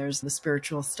stuff and there's the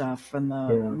spiritual stuff and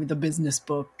the business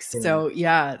books. Yeah. So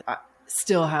I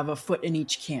still have a foot in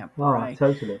each camp. Right?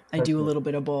 Totally. I do a little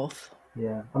bit of both.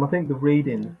 Yeah. And I think the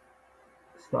reading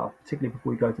stuff, particularly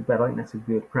before you go to bed, I think that's a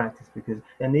good practice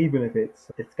and even if it's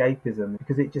escapism,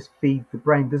 because it just feeds the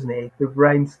brain, doesn't it? The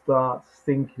brain starts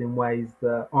thinking in ways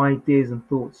that ideas and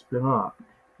thoughts spring up.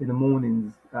 In the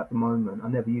mornings at the moment, I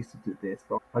never used to do this,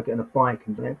 but I get on a bike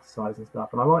and do exercise and stuff,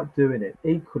 and I like doing it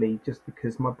equally just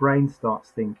because my brain starts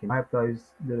thinking. I have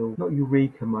those little, not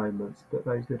eureka moments, but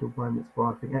those little moments where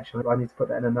I think, actually, I need to put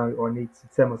that in a note or I need to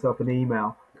send myself an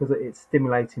email because it's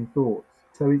stimulating thoughts.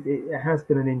 So it has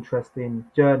been an interesting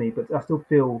journey, but I still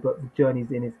feel that the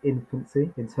journey's in its infancy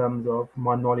in terms of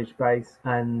my knowledge base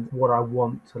and what I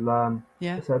want to learn.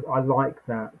 Yeah. So I like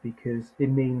that because it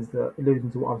means that,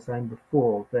 alluding to what I was saying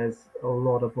before, there's a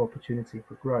lot of opportunity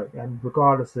for growth. And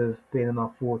regardless of being in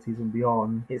our 40s and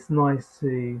beyond, it's nice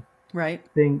to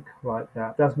think like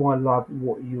that. That's why I love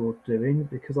what you're doing,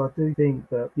 because I do think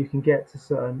that you can get to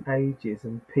certain ages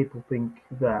and people think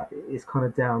that it's kind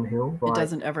of downhill. It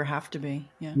doesn't ever have to be.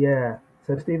 Yeah.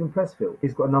 So Stephen Pressfield,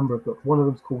 he's got a number of books. One of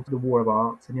them's called The War of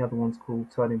Arts and the other one's called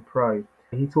Turning Pro.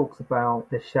 He talks about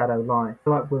the shadow life,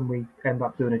 like when we end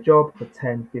up doing a job for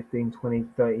 10, 15, 20,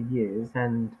 30 years,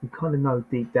 and we kind of know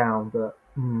deep down that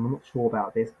I'm not sure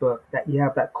about this, but that you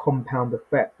have that compound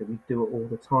effect that we do it all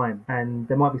the time. And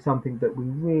there might be something that we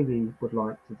really would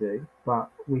like to do, but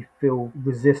we feel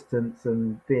resistance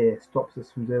and fear stops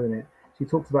us from doing it. She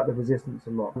talks about the resistance a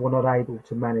lot. We're not able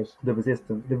to manage the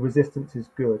resistance. The resistance is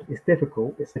good. It's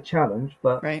difficult. It's a challenge.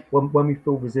 But when we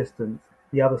feel resistance,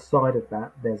 the other side of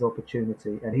that, there's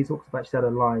opportunity. And he talks about shadow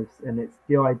lives, and it's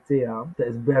the idea that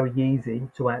it's very easy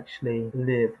to actually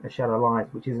live a shadow life,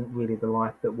 which isn't really the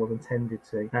life that we're intended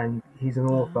to. And he's an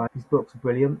author. His books are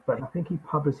brilliant, but I think he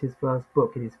published his first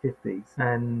book in his 50s.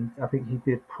 And I think he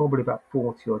did probably about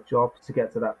 40 odd jobs to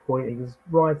get to that point. He was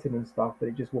writing and stuff, but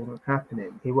it just wasn't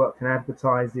happening. He worked in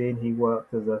advertising. He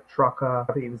worked as a trucker.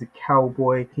 I think he was a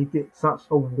cowboy. He did such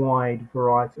a wide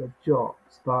variety of jobs.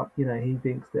 But, he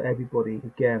thinks that everybody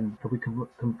again, if we can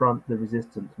confront the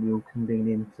resistance, we all can lean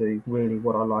into really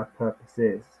what our life purpose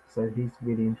is. So he's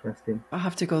really interesting. I'll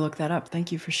have to go look that up.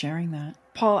 Thank you for sharing that.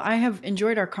 Paul, I have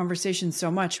enjoyed our conversation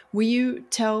so much. Will you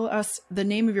tell us the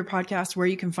name of your podcast, where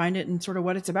you can find it, and sort of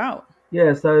what it's about?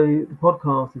 Yeah, so the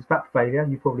podcast is Fat Failure,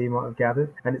 you probably might have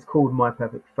gathered, and it's called My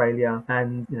Perfect Failure,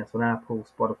 and it's on Apple,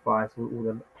 Spotify, so all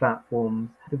the platforms.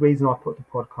 The reason I put the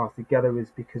podcast together is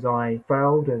because I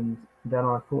failed, and then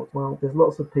I thought, well, there's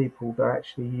lots of people that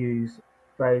actually use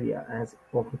failure as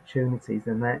opportunities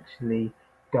and actually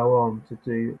go on to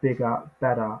do bigger,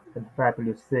 better and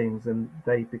fabulous things, and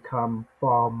they become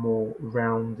far more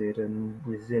rounded and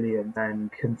resilient and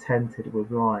contented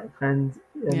with life. And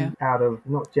out of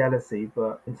not jealousy,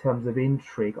 but in terms of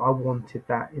intrigue, I wanted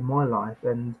that in my life.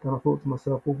 And then I thought to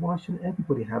myself, well, why shouldn't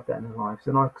everybody have that in their lives?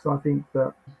 And because I think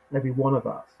that every one of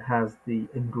us has the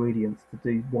ingredients to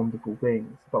do wonderful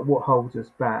things, but what holds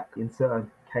us back in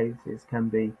certain cases can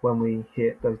be when we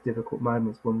hit those difficult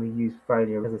moments, when we use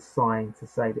failure as a sign to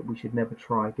say that we should never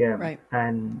try again. Right.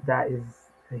 And that is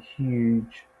a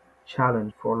huge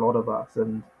challenge for a lot of us,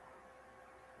 and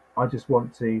I just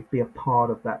want to be a part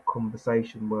of that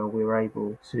conversation where we're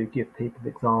able to give people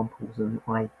examples and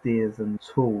ideas and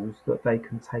tools that they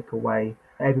can take away.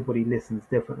 Everybody listens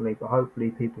differently, but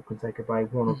hopefully people can take away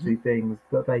one or two things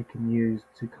that they can use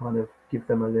to kind of give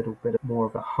them a little bit more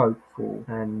of a hopeful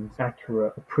and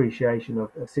accurate appreciation of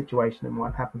a situation that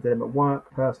might happen to them at work,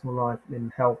 personal life,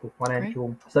 in health or financial.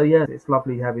 Great. So yeah, it's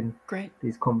lovely having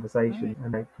these conversations.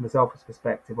 Right. And from a selfish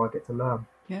perspective, I get to learn.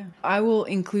 Yeah. I will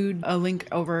include a link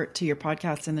over to your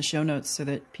podcast in the show notes so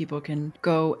that people can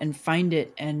go and find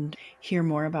it and hear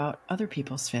more about other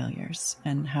people's failures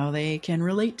and how they can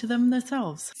relate to them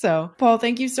themselves. So, Paul,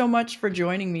 thank you so much for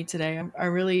joining me today. I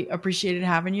really appreciated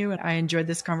having you, and I enjoyed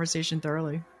this conversation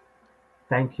thoroughly.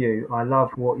 Thank you. I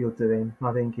love what you're doing.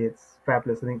 I think it's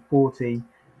fabulous. I think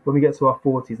when we get to our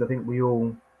 40s, I think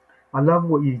I love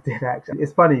what you did, actually.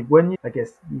 It's funny, when you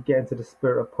get into the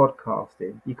spirit of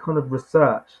podcasting, you kind of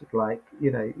research, like,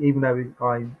 even though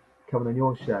I'm coming on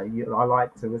your show, I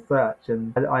like to research,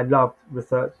 and I loved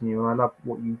researching you, and I love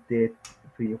what you did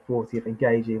for your 40th,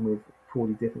 engaging with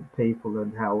 40 different people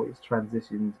and how it's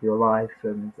transitioned your life.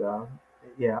 And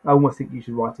I almost think you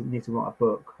need to write a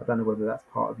book. I don't know whether that's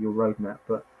part of your roadmap,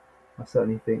 but I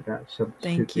certainly think that should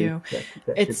be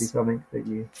something that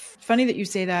you... Funny that you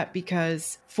say that,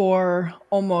 because for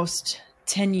almost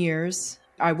 10 years,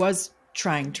 I was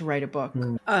trying to write a book.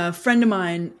 A friend of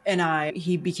mine and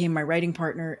he became my writing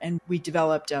partner, and we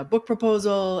developed a book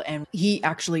proposal, and he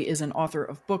actually is an author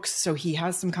of books. So he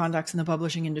has some contacts in the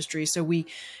publishing industry. So we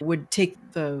would take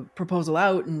the proposal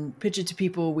out and pitch it to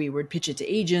people. We would pitch it to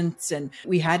agents, and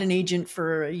we had an agent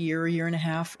for a year and a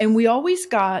half. And we always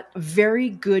got very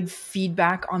good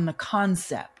feedback on the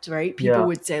concept, right? People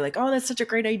would say like, oh, that's such a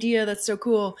great idea. That's so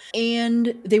cool.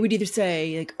 And they would either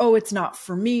say like, oh, it's not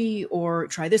for me, or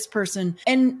try this person.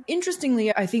 And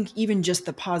interestingly, I think even just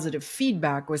the positive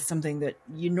feedback was something that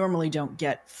you normally don't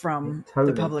get from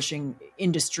the publishing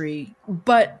industry.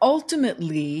 But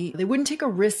ultimately, they wouldn't take a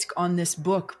risk on this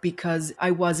book because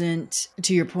I wasn't,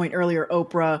 to your point earlier,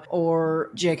 Oprah or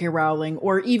J.K. Rowling,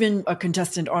 or even a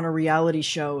contestant on a reality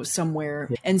show somewhere.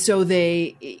 Yeah. And so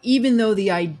even though the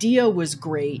idea was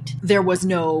great, there was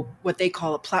no, what they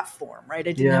call a platform, right?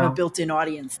 I didn't have a built-in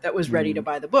audience that was ready to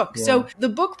buy the book. Yeah. So the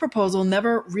book proposal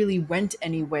never really went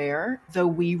anywhere, though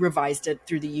we revised it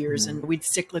through the years, and we'd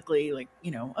cyclically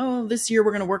this year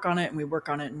we're going to work on it, and we work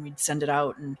on it, and we'd send it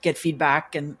out and get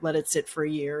feedback and let it sit for a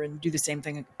year and do the same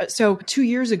thing. So 2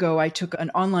 years ago, I took an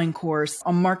online course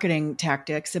on marketing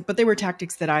tactics, but they were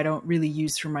tactics that I don't really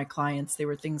use for my clients. They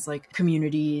were things like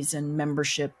communities and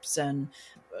memberships and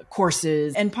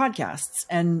courses and podcasts.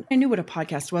 And I knew what a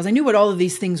podcast was. I knew what all of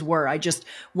these things were. I just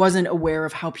wasn't aware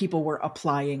of how people were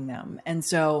applying them. And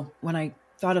so when I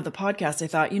thought of the podcast, I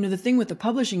thought, the thing with the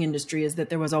publishing industry is that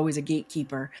there was always a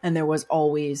gatekeeper, and there was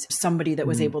always somebody that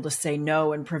was able to say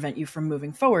no and prevent you from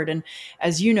moving forward. And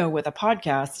as you know, with a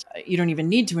podcast, you don't even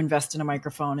need to invest in a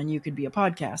microphone, and you could be a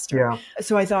podcaster. Yeah.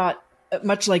 So I thought,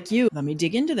 much like you, let me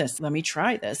dig into this. Let me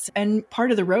try this. And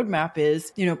part of the roadmap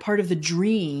is, part of the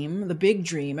dream, the big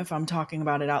dream, if I'm talking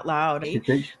about it out loud,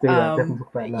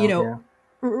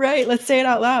 right. Let's say it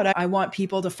out loud. I want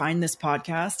people to find this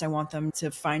podcast. I want them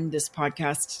to find this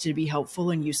podcast to be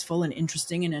helpful and useful and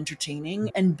interesting and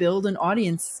entertaining, and build an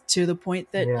audience to the point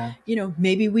that,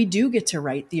 maybe we do get to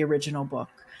write the original book.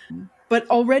 But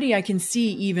already I can see,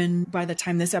 even by the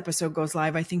time this episode goes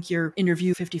live, I think you're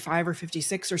interview 55 or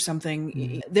 56 or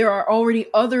something. There are already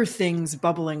other things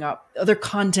bubbling up, other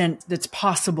content that's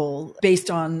possible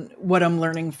based on what I'm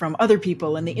learning from other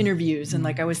people and the interviews. And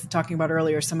like I was talking about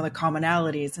earlier, some of the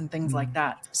commonalities and things like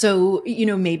that. So,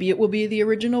 maybe it will be the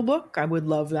original book. I would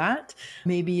love that.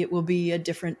 Maybe it will be a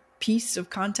different piece of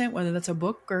content, whether that's a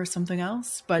book or something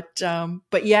else. But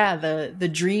yeah, the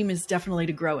dream is definitely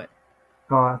to grow it.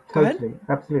 Totally,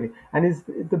 absolutely. And is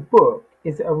the book,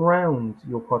 is it around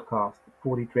your podcast,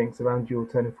 40 Drinks, around your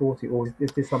turning 40, or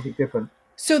is this something different?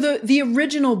 So the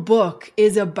original book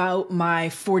is about my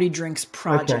 40 Drinks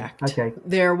project. Okay.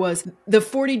 There was the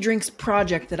 40 Drinks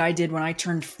project that I did when I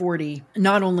turned 40,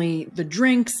 not only the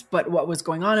drinks, but what was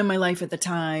going on in my life at the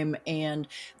time. And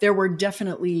there were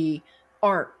definitely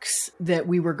arcs that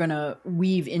we were going to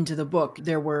weave into the book.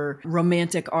 There were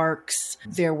romantic arcs,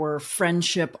 there were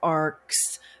friendship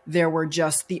arcs, there were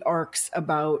just the arcs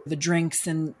about the drinks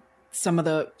and some of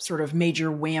the sort of major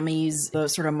whammies, the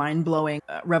sort of mind-blowing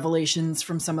revelations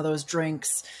from some of those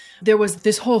drinks. There was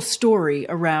this whole story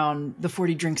around the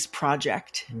 40 Drinks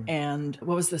Project. And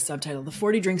what was the subtitle? The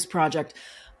 40 Drinks Project,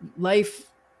 Life,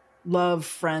 Love,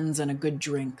 Friends, and a Good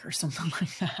Drink, or something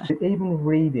like that. Even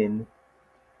reading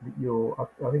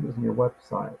I think it was on your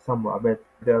website somewhere, I read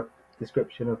the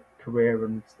description of career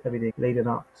and everything leading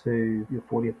up to your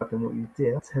 40th birthday and what you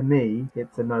did. To me,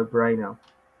 it's a no-brainer.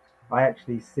 I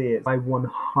actually see it. I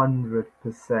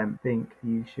 100% think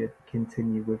you should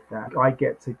continue with that. I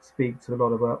get to speak to a lot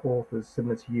of authors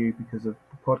similar to you because of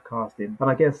podcasting. And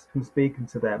I guess from speaking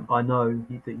to them, I know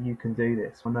that you can do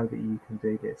this. I know that you can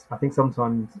do this. I think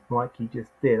sometimes, like you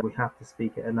just did, we have to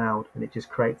speak it aloud and it just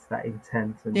creates that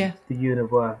intent. And the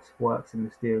universe works in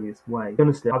mysterious ways.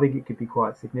 Honestly, I think it could be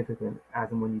quite significant as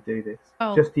and when you do this.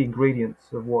 Just the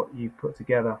ingredients of what you put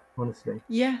together, honestly.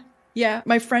 Yeah.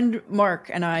 My friend Mark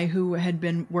and I, who had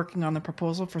been working on the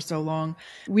proposal for so long,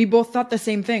 we both thought the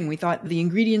same thing. We thought the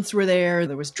ingredients were there.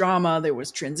 There was drama, there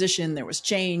was transition, there was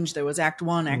change, there was act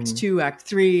 1, act 2, act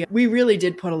 3. We really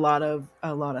did put a lot of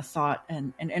thought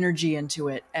and energy into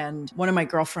it. And one of my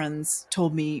girlfriends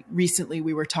told me recently,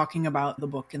 we were talking about the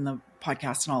book and the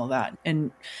podcast and all of that.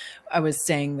 And I was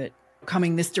saying that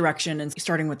coming this direction and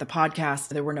starting with the podcast,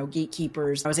 there were no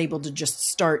gatekeepers. I was able to just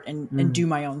start and do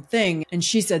my own thing. And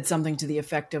she said something to the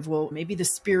effect of, well, maybe the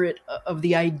spirit of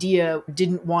the idea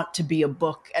didn't want to be a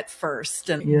book at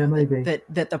first. And maybe that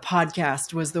the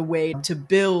podcast was the way to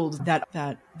build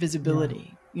that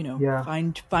visibility,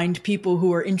 find people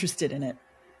who are interested in it.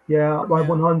 Yeah, I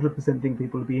 100% think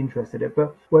people would be interested in it.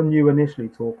 But when you initially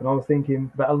talked, and I was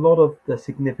thinking that a lot of the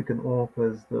significant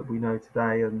authors that we know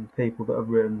today and people that have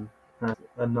written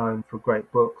are known for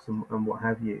great books and what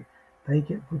have you, they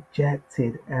get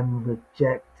rejected and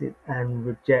rejected and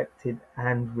rejected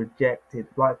and rejected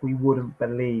like we wouldn't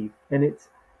believe. And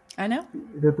I know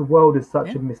the world is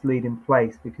such a misleading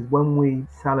place, because when we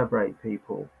celebrate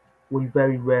people, we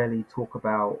very rarely talk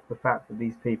about the fact that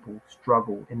these people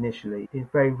struggled initially. It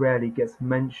very rarely gets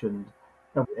mentioned.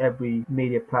 Every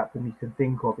media platform you can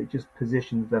think of, it just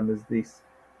positions them as this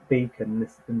beacon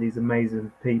and these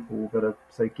amazing people that are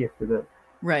so gifted at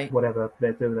whatever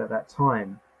they're doing at that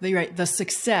time. The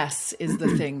success is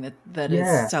the thing that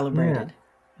is celebrated.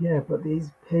 Yeah, but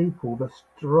these people, the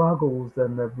struggles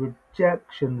and the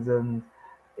rejections, and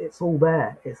it's all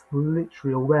there. It's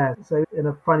literally all there. So in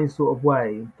a funny sort of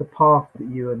way, the path that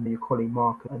you and your colleague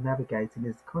Mark are navigating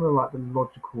is kind of like the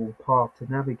logical path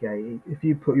to navigate. If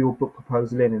you put your book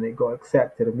proposal in and it got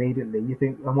accepted immediately, you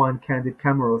think, am I on candid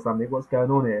camera or something? What's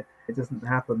going on here? It doesn't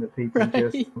happen that people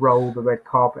just roll the red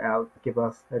carpet out, give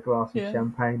us a glass of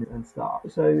champagne and stuff.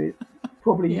 So it's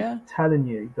probably telling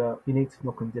you that you need to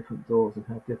knock on different doors and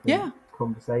have different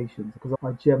conversations, because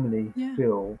I generally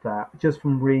feel that just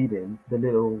from reading the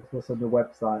little what's on the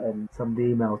website and some of the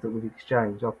emails that we've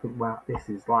exchanged, I think, wow, this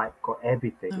is like got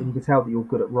everything. And you can tell that you're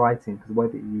good at writing because the way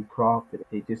that you crafted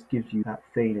it just gives you that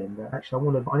feeling that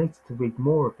actually I need to read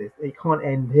more of this. It can't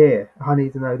end here. I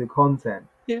need to know the content.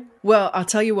 Yeah. Well, I'll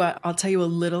tell you what. I'll tell you a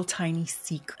little tiny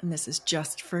secret, and this is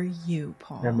just for you,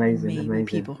 Paul. Amazing.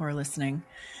 People who are listening.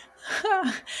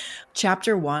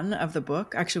 Chapter 1 of the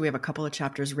book, actually we have a couple of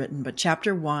chapters written, but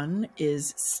chapter 1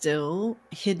 is still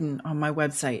hidden on my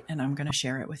website, and I'm going to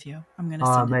share it with you. I'm going to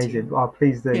send it to you. Oh,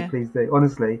 please do, please do.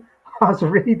 Honestly, I was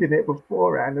reading it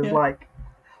beforehand. It's like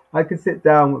I could sit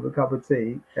down with a cup of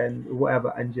tea and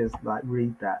whatever and just like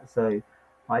read that. So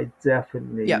I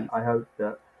definitely, I hope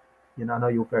that, I know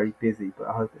you're very busy, but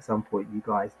I hope at some point you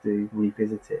guys do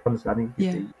revisit it. Honestly, I think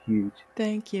it'd be huge.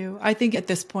 Thank you. I think at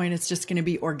this point, it's just going to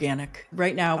be organic.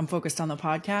 Right now, I'm focused on the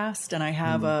podcast, and I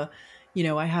have a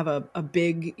I have a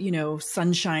big,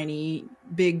 sunshiny,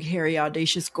 big, hairy,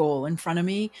 audacious goal in front of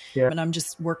me. Yeah. And I'm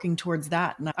just working towards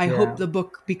that. And I Yeah. hope the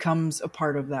book becomes a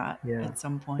part of that at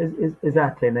some point.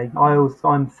 Exactly. And I'm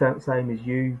the same as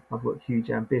you. I've got huge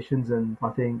ambitions, and I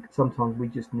think sometimes we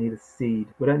just need a seed.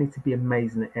 We don't need to be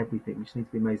amazing at everything. We just need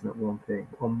to be amazing at one thing.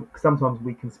 Sometimes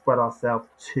we can spread ourselves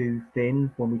too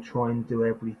thin when we try and do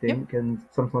everything, and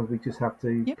sometimes we just have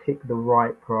to pick the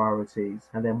right priorities.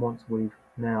 And then once we've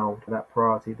nailed that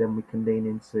priority, then we can lean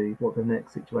into what the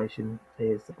next situation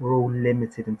is. We're all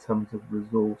limited in terms of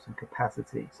resource and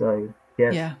capacity. So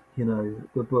yes,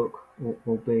 the book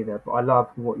will be there. But I love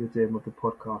what you're doing with the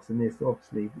podcast, and this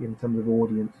obviously, in terms of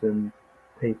audience and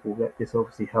people, that this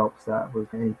obviously helps that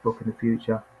with any book in the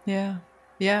future.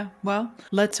 Yeah. Well,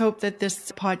 let's hope that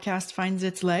this podcast finds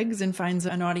its legs and finds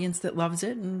an audience that loves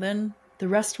it, and then the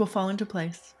rest will fall into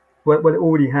place. Well, it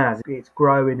already has. It's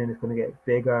growing, and it's going to get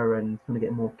bigger, and it's going to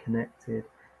get more connected.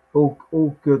 All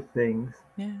good things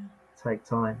take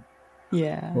time.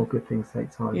 Yeah. All good things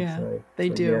take time. Yeah, they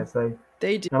do.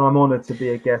 They do. And I'm honoured to be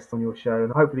a guest on your show,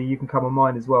 and hopefully you can come on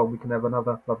mine as well. We can have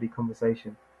another lovely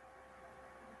conversation.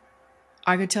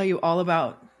 I could tell you all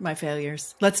about my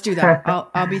failures. Let's do that.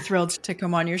 I'll be thrilled to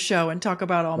come on your show and talk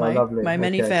about all my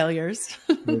many failures.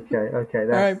 Okay. All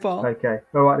right, Paul. Okay.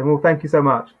 All right, then. Well, thank you so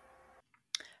much.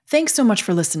 Thanks so much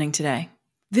for listening today.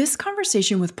 This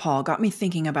conversation with Paul got me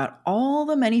thinking about all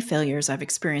the many failures I've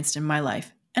experienced in my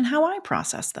life and how I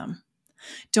process them.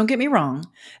 Don't get me wrong,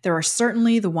 there are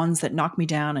certainly the ones that knock me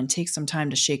down and take some time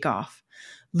to shake off.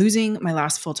 Losing my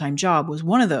last full-time job was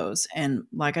one of those, and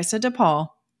like I said to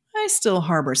Paul, I still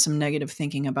harbor some negative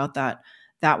thinking about that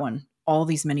one all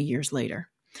these many years later,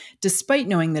 despite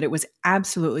knowing that it was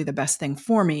absolutely the best thing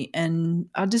for me and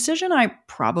a decision I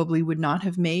probably would not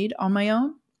have made on my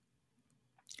own.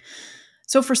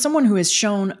 So for someone who has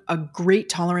shown a great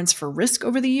tolerance for risk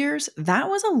over the years, that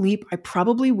was a leap I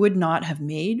probably would not have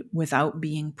made without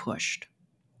being pushed.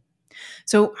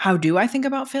 So how do I think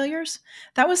about failures?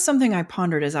 That was something I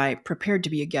pondered as I prepared to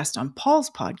be a guest on Paul's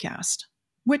podcast,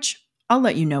 which I'll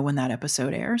let you know when that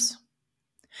episode airs.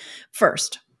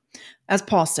 First, as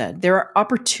Paul said, there are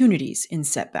opportunities in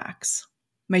setbacks.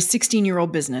 My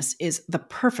 16-year-old business is the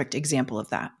perfect example of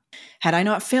that. Had I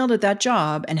not failed at that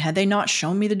job and had they not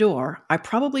shown me the door, I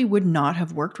probably would not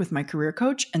have worked with my career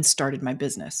coach and started my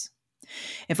business.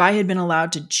 If I had been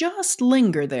allowed to just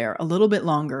linger there a little bit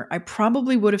longer, I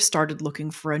probably would have started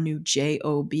looking for a new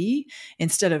job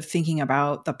instead of thinking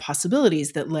about the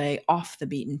possibilities that lay off the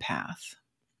beaten path.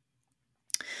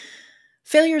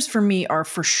 Failures for me are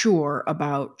for sure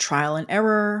about trial and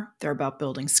error. They're about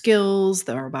building skills.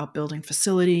 They're about building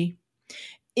facility.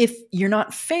 If you're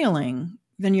not failing,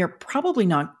 then you're probably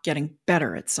not getting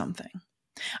better at something.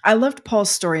 I loved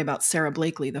Paul's story about Sarah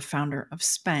Blakely, the founder of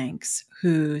Spanx,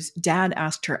 whose dad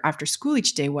asked her after school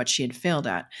each day what she had failed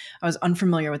at. I was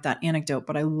unfamiliar with that anecdote,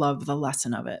 but I love the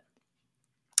lesson of it.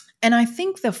 And I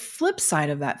think the flip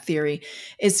side of that theory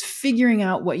is figuring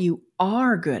out what you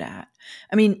are good at.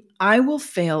 I mean, I will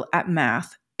fail at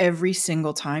math every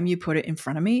single time you put it in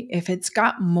front of me. If it's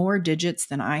got more digits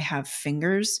than I have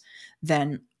fingers,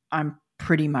 then I'm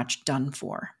pretty much done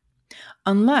for.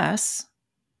 Unless,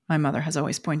 my mother has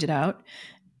always pointed out,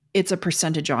 it's a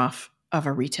percentage off of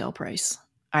a retail price.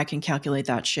 I can calculate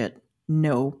that shit,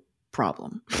 no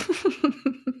problem.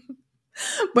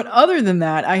 But other than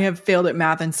that, I have failed at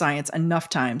math and science enough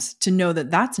times to know that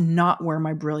that's not where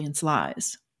my brilliance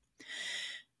lies.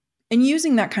 And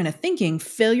using that kind of thinking,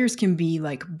 failures can be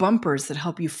like bumpers that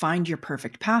help you find your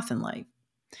perfect path in life.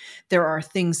 There are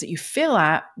things that you fail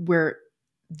at where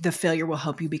the failure will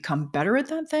help you become better at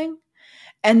that thing.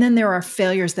 And then there are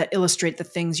failures that illustrate the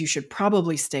things you should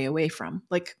probably stay away from,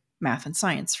 like math and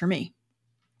science for me.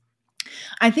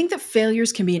 I think that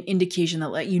failures can be an indication that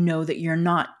let you know that you're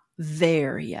not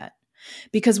there yet.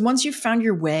 Because once you've found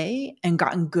your way and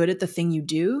gotten good at the thing you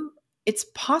do, it's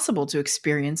possible to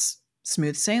experience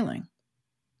smooth sailing.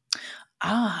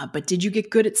 But did you get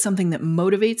good at something that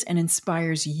motivates and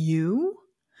inspires you?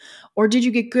 Or did you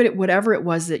get good at whatever it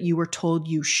was that you were told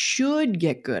you should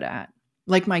get good at?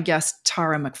 Like my guest,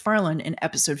 Tara McFarlane in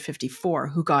episode 54,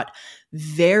 who got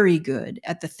very good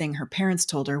at the thing her parents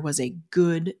told her was a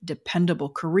good, dependable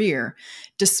career,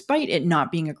 despite it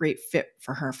not being a great fit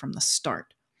for her from the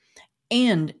start.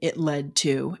 And it led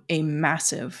to a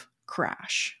massive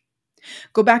crash.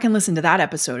 Go back and listen to that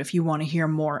episode if you want to hear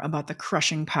more about the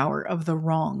crushing power of the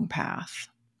wrong path.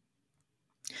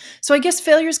 So I guess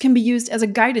failures can be used as a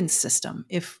guidance system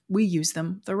if we use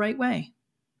them the right way.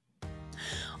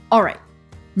 All right.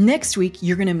 Next week,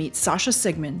 you're going to meet Sasha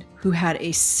Sigmund, who had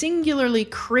a singularly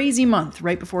crazy month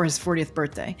right before his 40th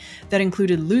birthday that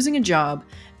included losing a job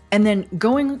and then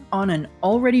going on an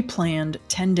already planned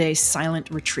 10-day silent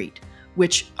retreat,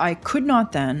 which I could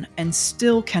not then and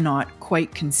still cannot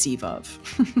quite conceive of.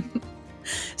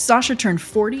 Sasha turned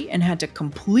 40 and had to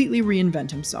completely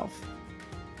reinvent himself.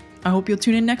 I hope you'll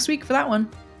tune in next week for that one.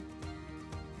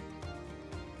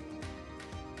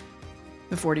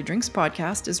 The 40 Drinks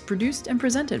podcast is produced and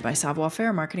presented by Savoir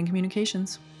Faire Marketing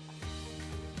Communications.